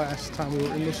here last time we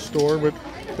were in the store, but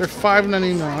they're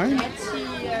 $5.99.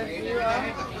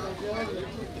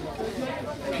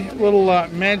 Little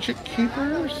magic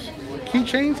keepers.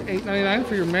 Keychains, $8.99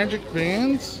 for your magic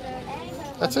bands.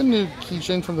 That's a new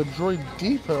keychain from the Droid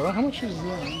Depot. How much is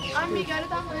that?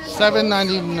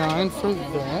 $7.99 for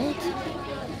that.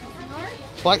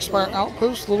 Black Spire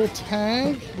Outpost, little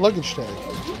tag, luggage tag,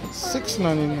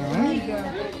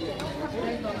 $6.99.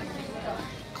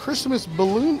 Christmas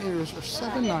balloon ears are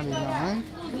 $7.99.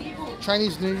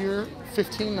 Chinese New Year,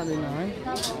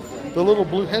 $15.99. The little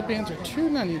blue headbands are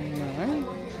 $2.99.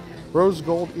 Rose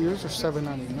gold ears are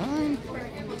 $7.99.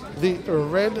 The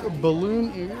red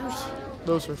balloon ears,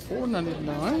 those are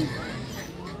 $4.99.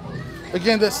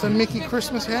 Again, that's the Mickey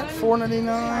Christmas hat,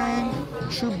 $4.99.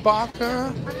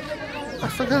 Chewbacca. I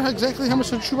forgot exactly how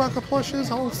much the Chewbacca plush is.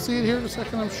 I'll see it here in a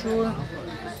second, I'm sure.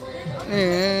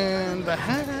 And the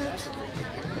hat.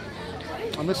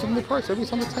 I'm missing the price. Maybe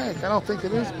it's on the tag. I don't think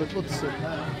it is, but let's see.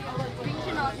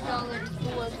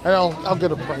 I'll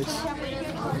get a price.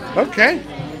 Okay.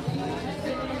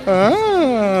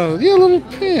 Oh, yeah, a little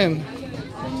pin.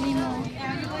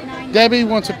 Debbie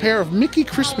wants a pair of Mickey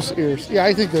Christmas ears. Yeah,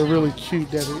 I think they're really cute,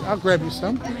 Debbie. I'll grab you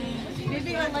some.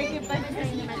 Maybe I like it better.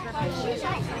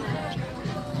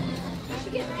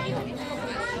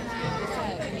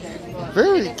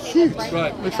 Very cute.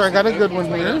 Make sure I got a good one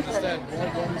here. I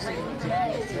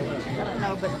don't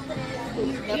know, but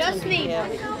Just need.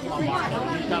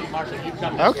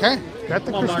 Okay, got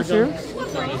the Christmas here.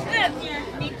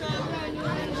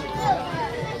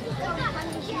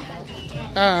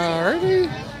 Alrighty.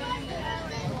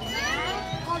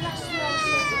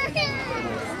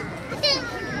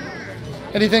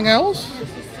 Anything else?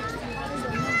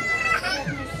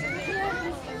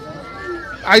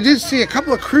 I did see a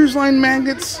couple of cruise line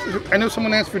magnets. I know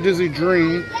someone asked for Disney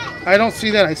Dream. I don't see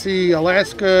that. I see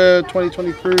Alaska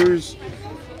 2020 cruise.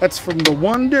 That's from the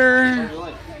Wonder.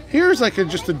 Here's like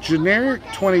just a generic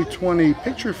 2020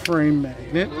 picture frame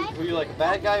magnet. Were you like a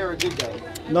bad guy or a good guy?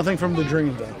 Nothing from the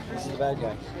Dream though. This is the bad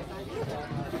guy.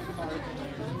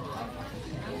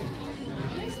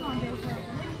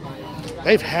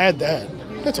 They've had that.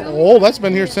 That's old. That's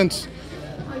been here since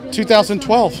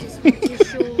 2012.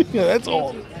 Yeah, that's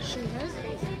old.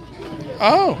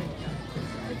 Oh.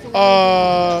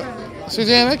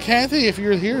 Susanna, Kathy, if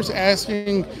you're here, is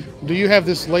asking, do you have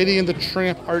this Lady and the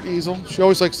Tramp art easel? She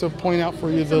always likes to point out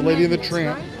for you the Lady and the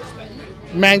Tramp.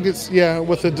 Magnets, yeah,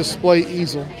 with a display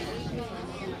easel.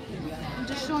 I'm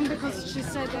just showing because she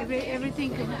said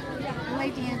everything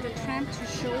Lady and the Tramp to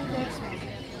show. That's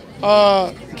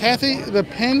why. Kathy, the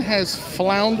pen has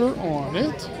flounder on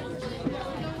it.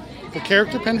 The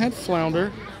character pen had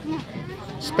flounder.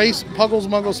 Space Puggles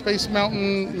Muggles Space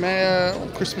Mountain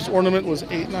Christmas ornament was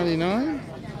 $8.99.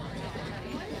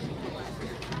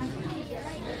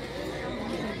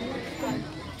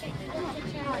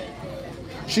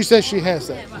 She says she has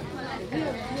that.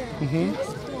 Mm-hmm.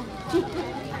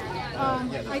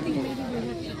 I think maybe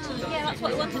we have to. Yeah, that's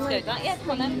what we wanted to do. Yeah,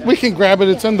 come on then. We can grab it.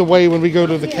 It's on the way when we go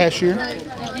to the cashier.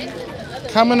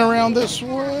 Coming around this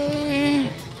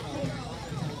way.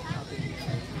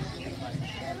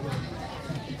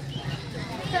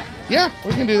 Yeah,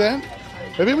 we can do that.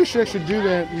 Maybe we should actually do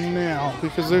that now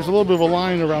because there's a little bit of a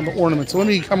line around the ornament. So let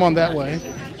me come on that way.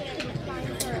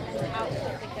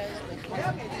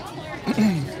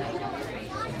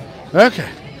 Okay.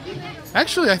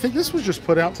 Actually, I think this was just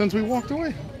put out since we walked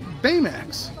away.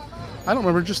 Baymax. I don't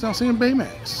remember just now seeing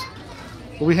Baymax.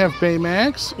 But we have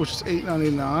Baymax, which is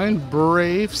 $8.99.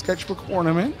 Brave sketchbook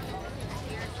ornament.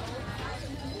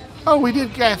 Oh, we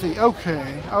did Kathy.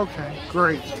 Okay. Okay.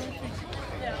 Great.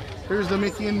 Here's the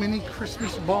Mickey and Minnie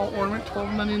Christmas ball ornament,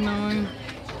 $12.99.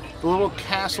 The little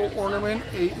castle ornament,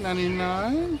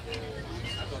 $8.99.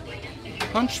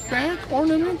 Hunchback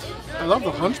ornament. I love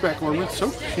the Hunchback ornament.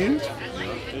 So cute.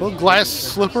 Little glass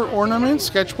slipper ornament,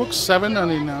 sketchbook,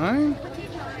 $7.99.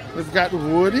 We've got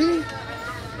Woody.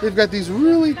 They've got these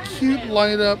really cute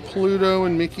light up Pluto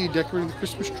and Mickey decorating the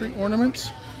Christmas tree ornaments,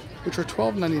 which are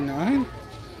 $12.99.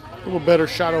 A little better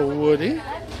shot of Woody.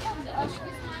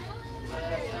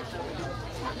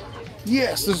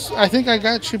 Yes, this, I think I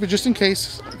got you, but just in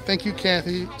case, thank you,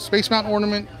 Kathy. Space Mountain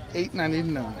ornament,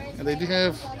 $8.99. And they do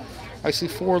have, I see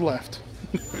 4 left.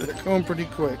 They're going pretty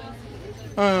quick.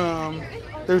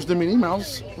 There's the Minnie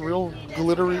Mouse, real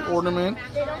glittery ornament,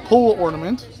 pool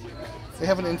ornament. They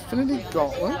have an Infinity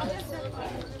Gauntlet,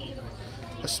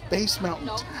 a Space Mountain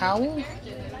towel.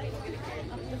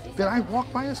 Did I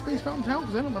walk by a Space Mountain towel?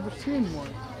 Because I don't remember seeing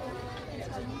one.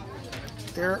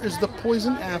 There is the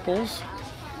Poison Apples,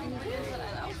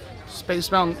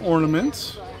 Space Mountain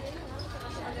ornaments,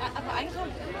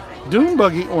 Doom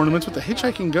Buggy ornaments with the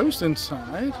Hitchhiking Ghost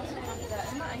inside,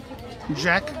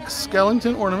 Jack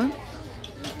Skellington ornament,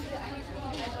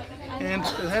 and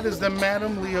that is the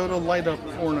Madame Leota light up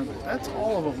ornament. That's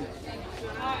all of them.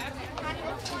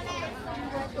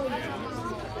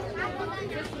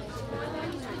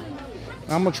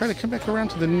 I'm gonna try to come back around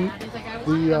to the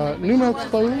Numo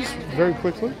clothes very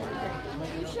quickly.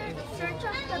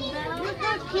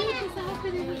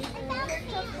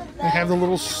 They have the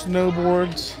little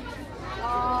snowboards.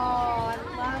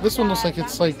 This one looks like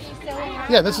it's like,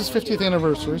 yeah, this is 50th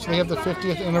anniversary. So they have the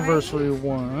 50th anniversary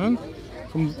one.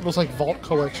 From, looks like Vault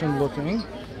Collection looking.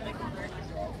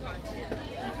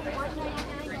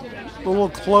 The little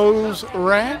clothes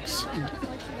racks.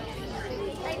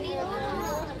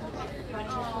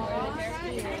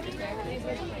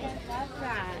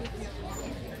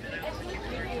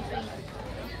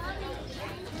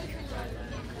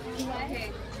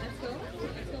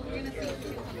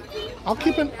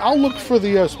 I'll look for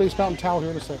the Space Mountain towel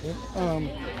here in a second.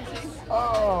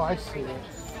 Oh, I see it.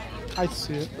 I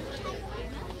see it.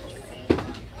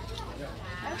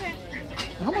 Okay.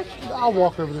 How much? I'll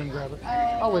walk over there and grab it.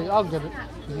 Oh wait, I'll get it.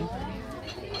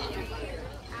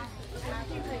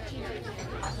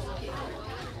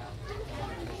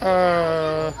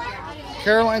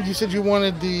 Caroline, you said you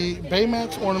wanted the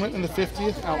Baymax ornament in the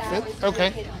 50th outfit.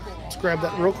 Okay, let's grab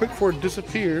that real quick before it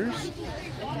disappears.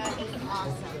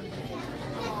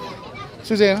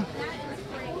 Susanna,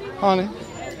 honey,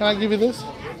 can I give you this?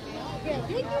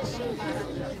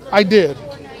 I did.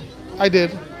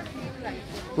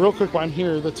 Real quick while I'm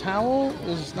here, the towel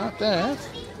is not that.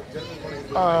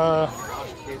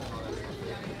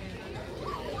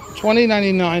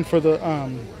 $20.99 for the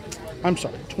I'm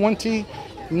sorry,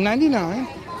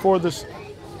 $20.99 for this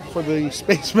for the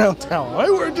Space Mountain towel. My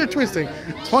words are twisting.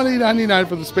 $20.99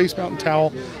 for the Space Mountain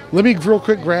towel. Let me real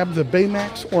quick grab the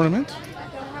Baymax ornament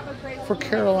for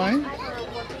Caroline.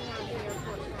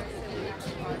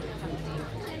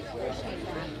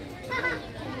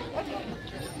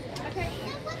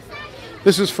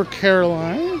 This is for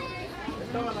Caroline.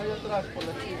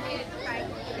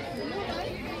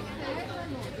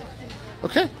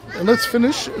 Okay, and let's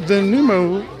finish the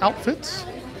Numo outfits.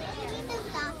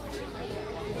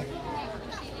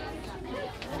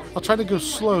 I'll try to go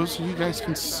slow so you guys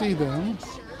can see them.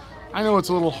 I know it's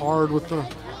a little hard with the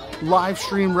live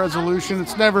stream resolution.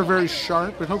 It's never very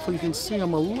sharp, but hopefully you can see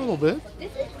them a little bit.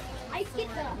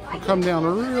 I'll come down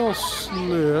real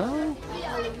slow.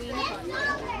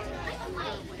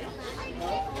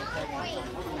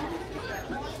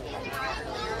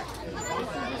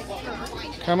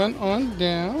 Coming on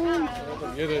down.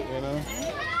 Get it, you know.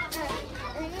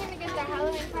 Are you going to get the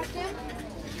Halloween costume?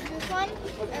 This one?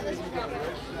 Or this one?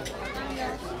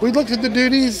 We looked at the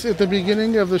duties at the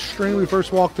beginning of the stream. We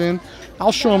first walked in.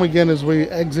 I'll show them again as we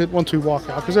exit once we walk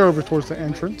out because they're over towards the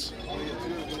entrance.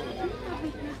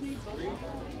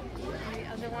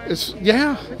 It's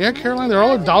yeah, Caroline. They're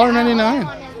all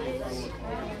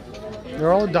 $1.99.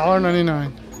 They're all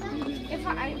 $1.99. If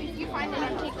you find it,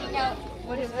 I'm taking out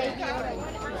what is it?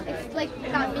 It's like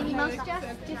that Minnie Mouse dress,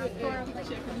 just for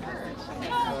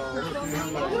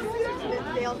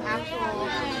Dale's actual.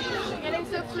 And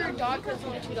it's so for your dog costs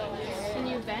only $2. Can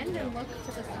you bend and look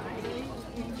to the side?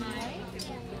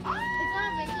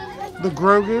 The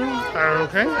Grogu.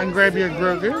 Okay, and grab your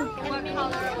Grogu.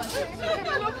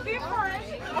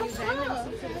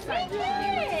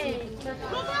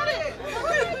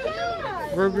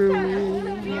 Grogu.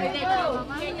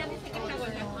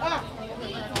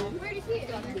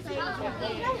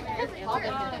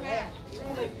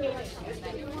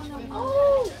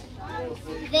 Oh,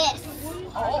 this.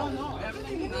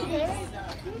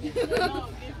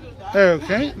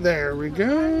 Okay, there we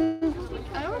go.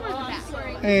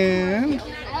 And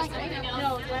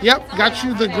yep, got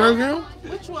you the Grogu.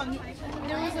 Which one?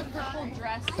 There was a purple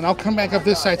dress. And I'll come back up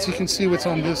this side so you can see what's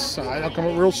on this side. I'll come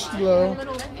up real slow.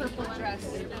 Little purple dress.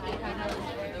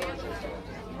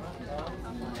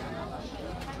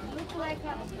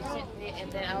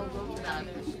 And then I'll go to the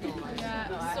other store.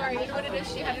 Yeah. Sorry, what it is,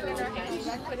 she had it in her hand. She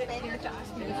put it here to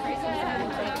ask me.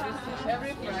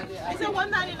 I said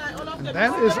 $1.99 all of them.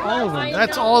 That is all of them.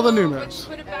 That's all the Numos.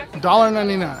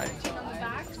 $1.99.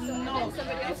 No,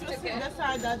 this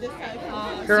side, this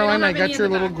side. Caroline, I got your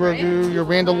little Grogu, your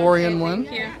Mandalorian one.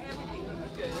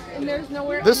 And there's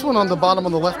nowhere. This one on the bottom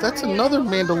on the left, that's another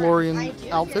Mandalorian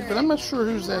outfit, but I'm not sure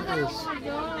whose that is.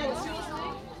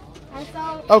 I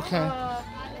saw. Okay.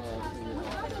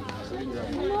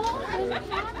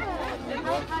 I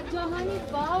had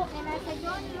Johanny's ball, and I said,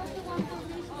 Johanny, what's the one for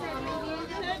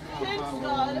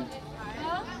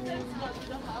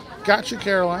this? Gotcha,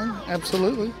 Caroline.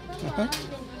 Absolutely.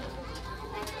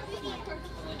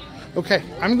 Okay,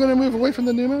 I'm going to move away from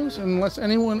the Numos unless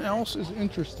anyone else is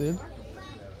interested.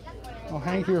 I'll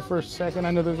hang here for a second.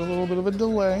 I know there's a little bit of a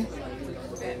delay.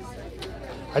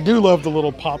 I do love the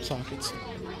little pop sockets.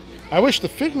 I wish the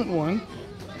Figment one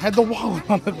had the wallet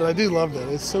on it, but I do love that.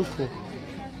 It's so cool.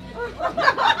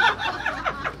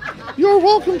 You're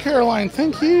welcome, Caroline.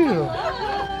 Thank you.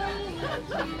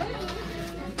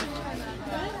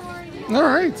 All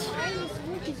right.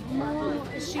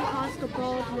 She asked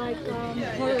about like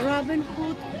her Robin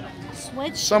Hood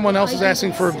switch. Someone else is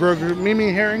asking for a Grogu.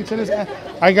 Mimi Harrington is.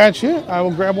 I got you. I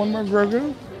will grab one more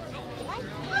Grogu.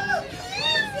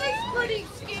 Pretty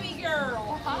skinny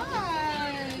girl.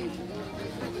 Hi.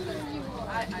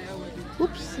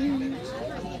 Oopsie.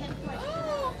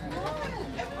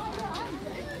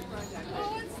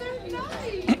 Oh, it's so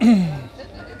nice.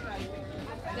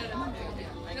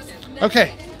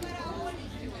 Okay.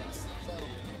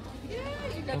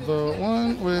 The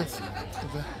one with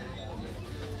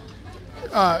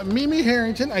the Mimi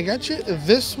Harrington, I got you.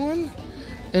 This one,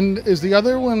 and is the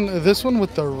other one this one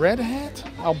with the red hat?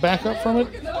 I'll back up from it,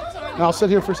 and I'll sit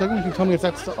here for a second. You can tell me if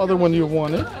that's the other one you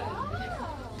wanted.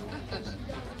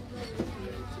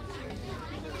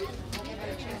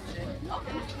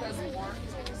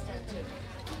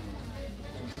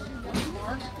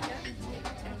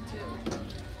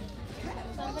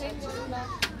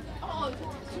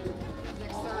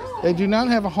 They do not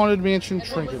have a Haunted Mansion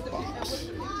trinket box.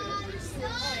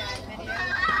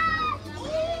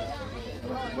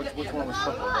 Which one was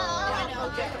purple?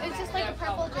 It's just like a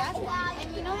purple dress.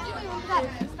 And you know what?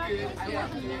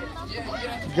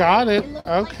 Got it.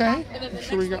 Okay. Make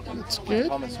sure we got that's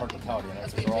good. It's hard to tell, you know,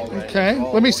 'cause they're all red. Okay.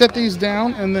 Let me set these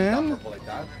down and then Purple like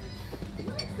that.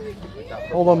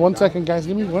 hold on 1 second, guys.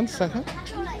 Give me 1 second.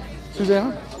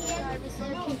 Suzanne.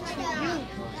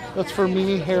 That's for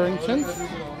Mimi Harrington.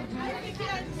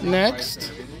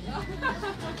 Next.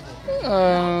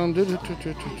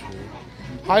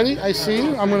 Heidi, I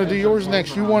see. I'm going to do yours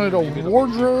next. You wanted a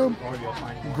wardrobe,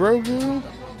 Grogu,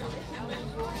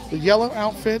 the yellow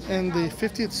outfit, and the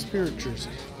 50th Spirit jersey.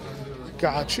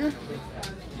 Gotcha.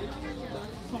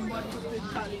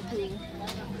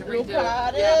 Look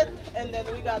at it. And then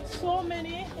we got so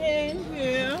many in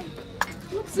here.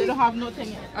 They don't have nothing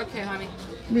in it. Okay, honey.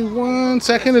 Give me 1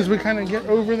 second as we kind of get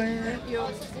over there.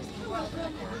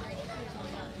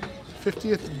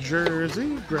 50th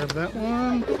jersey. Grab that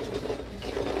one.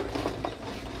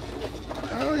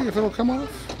 Oh, if it'll come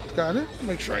off. Got it.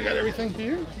 Make sure I got everything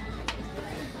here.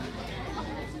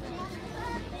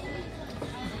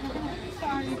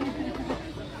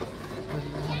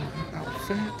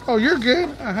 Outfit. Oh, you're good.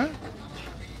 Uh-huh.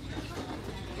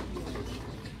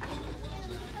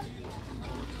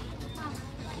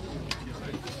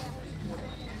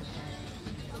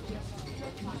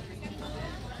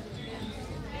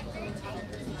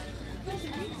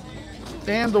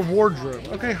 And the wardrobe.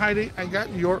 Okay, Heidi, I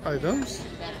got your items.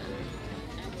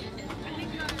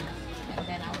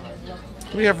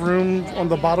 Do we have room on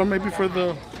the bottom maybe for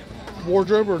the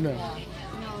wardrobe or no?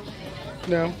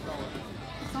 No?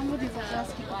 Somebody was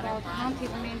asking about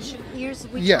Haunted Mansion ears.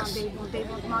 Which Yes. one they want? They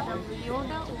want Madame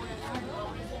Leota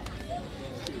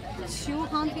or two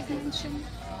Haunted Mansion?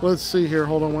 Let's see here.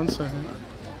 Hold on 1 second.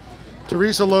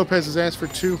 Teresa Lopez has asked for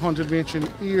 2 Haunted Mansion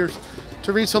ears.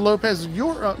 Teresa Lopez,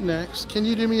 you're up next. Can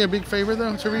you do me a big favor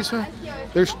though, Teresa?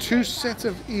 There's 2 sets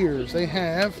of ears. They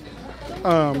have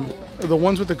the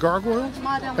ones with the gargoyle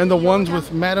and the ones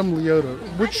with Madame Leota.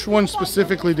 Which one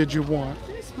specifically did you want?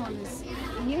 This one is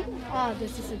here. Ah,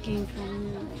 this is again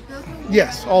from.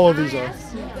 Yes, all of these are.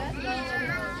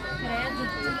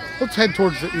 Let's head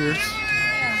towards the ears.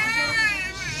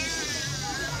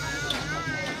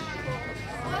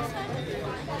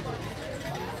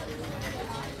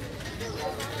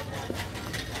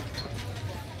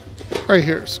 Right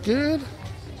here is good.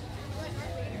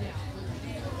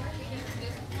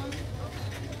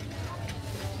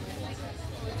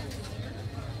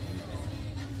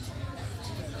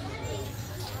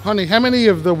 Honey, how many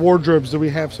of the wardrobes do we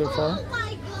have so far?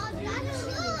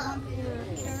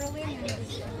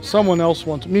 Someone else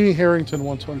wants. Mimi Harrington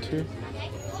wants one too.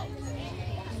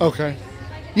 Okay.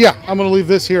 Yeah, I'm gonna leave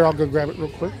this here. I'll go grab it real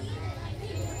quick.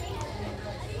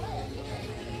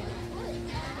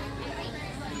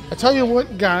 I tell you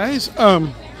what, guys,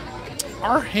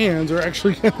 our hands are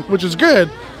actually, which is good.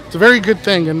 It's a very good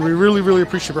thing, and we really, really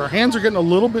appreciate it. Our hands are getting a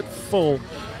little bit full.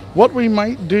 What we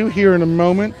might do here in a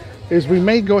moment is we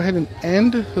may go ahead and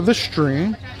end the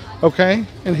stream, okay?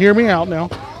 And hear me out now.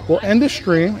 We'll end the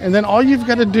stream, and then all you've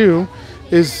got to do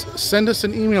is send us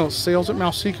an email at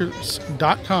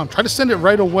sales@mouseseekers.com. Try to send it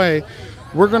right away.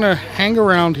 We're going to hang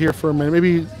around here for a minute.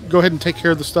 Maybe go ahead and take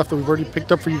care of the stuff that we've already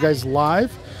picked up for you guys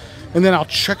live. And then I'll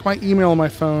check my email on my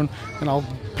phone, and I'll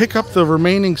pick up the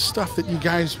remaining stuff that you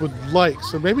guys would like.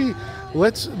 So maybe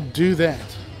let's do that.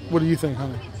 What do you think,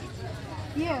 honey?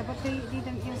 Yeah, but they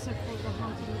didn't answer for the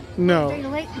Haunted. No. They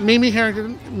late. Mimi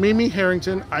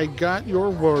Harrington, I got your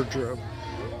wardrobe.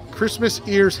 Christmas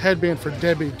ears headband for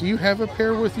Debbie. Do you have a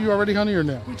pair with you already, honey, or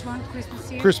no? Which one? Christmas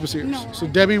ears? Christmas ears. No. So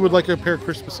Debbie would like a pair of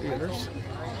Christmas ears.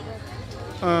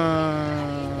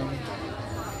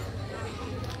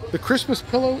 The Christmas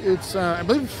pillow, it's I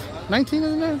believe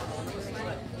 $19.99.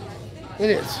 It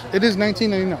is. It is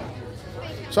 $19.99.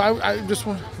 So I just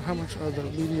want, how much are the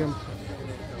medium?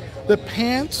 The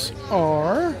pants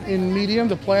are in medium.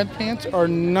 The plaid pants are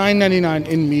 $9.99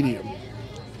 in medium.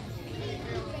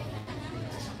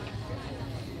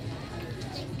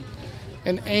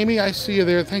 And Amy, I see you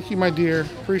there. Thank you, my dear.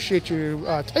 Appreciate you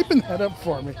typing that up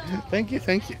for me. Thank you,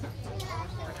 thank you.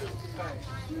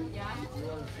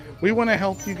 We want to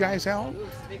help you guys out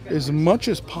as much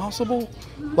as possible.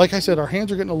 Like I said, our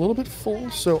hands are getting a little bit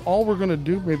full, so all we're going to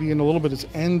do maybe in a little bit is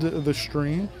end the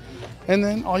stream. And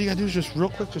then all you got to do is just real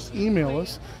quick, just email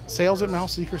us,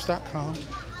 sales@mouseseekers.com,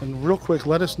 and real quick,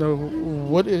 let us know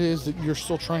what it is that you're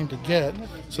still trying to get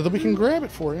so that we can grab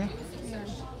it for you.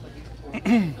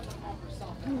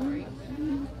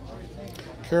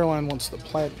 Caroline wants the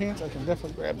plaid pants. I can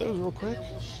definitely grab those real quick.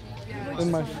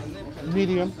 in my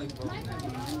medium.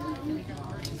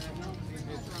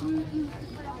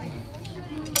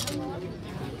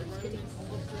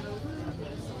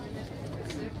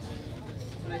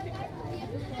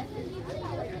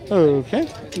 Okay,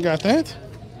 you got that?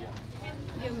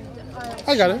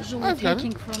 I got it. Usually I've got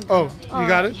taking it. from Oh, the, you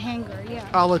got it? Hanger, yeah.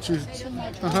 I'll let you. Too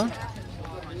much.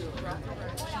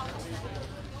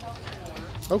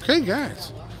 Okay,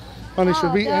 guys. Honey,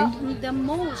 should we end? The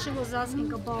mole, she was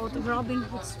asking about Robin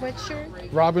Hood sweatshirt.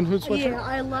 Robin Hood sweatshirt?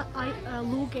 Yeah, I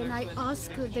look and I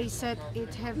ask. They said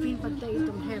it have been, but they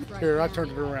don't have right Here, now. I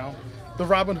turned it around. The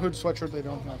Robin Hood sweatshirt they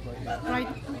don't have right now. Right,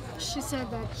 she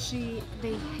said that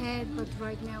they had, but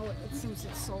right now it seems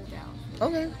it's sold out.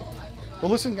 Okay. Well,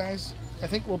 listen, guys. I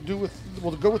think we'll go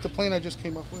with the plan I just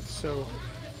came up with. So,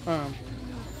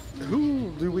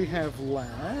 who do we have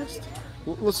last?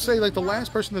 Let's say like the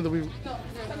last person that we.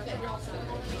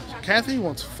 Kathy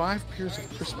wants 5 pairs of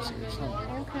Christmas ears.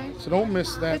 Okay. So don't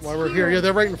miss that It's while we're here. here. Yeah,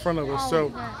 they're right in front of us.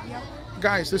 So, Yep.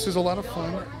 guys, this is a lot of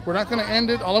fun. We're not going to end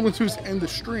it. All I'm going to do is end the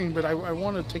stream, but I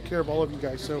want to take care of all of you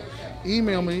guys. So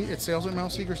email me at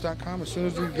sales@mousesecrets.com. As soon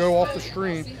as we go off the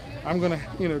stream, I'm going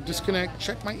to, disconnect,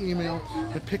 check my email,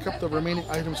 and pick up the remaining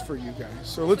items for you guys.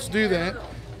 So let's do that.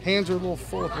 Hands are a little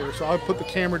full here, so I'll put the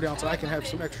camera down so I can have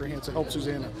some extra hands to help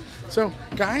Susanna. So,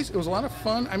 guys, it was a lot of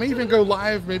fun. I may even go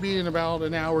live maybe in about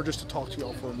an hour just to talk to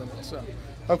y'all for a minute. So,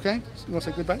 okay, you want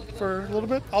to say goodbye for a little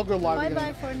bit? I'll go live again.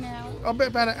 Bye-bye for now. I'll bet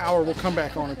about an hour we'll come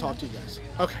back on and talk to you guys.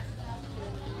 Okay.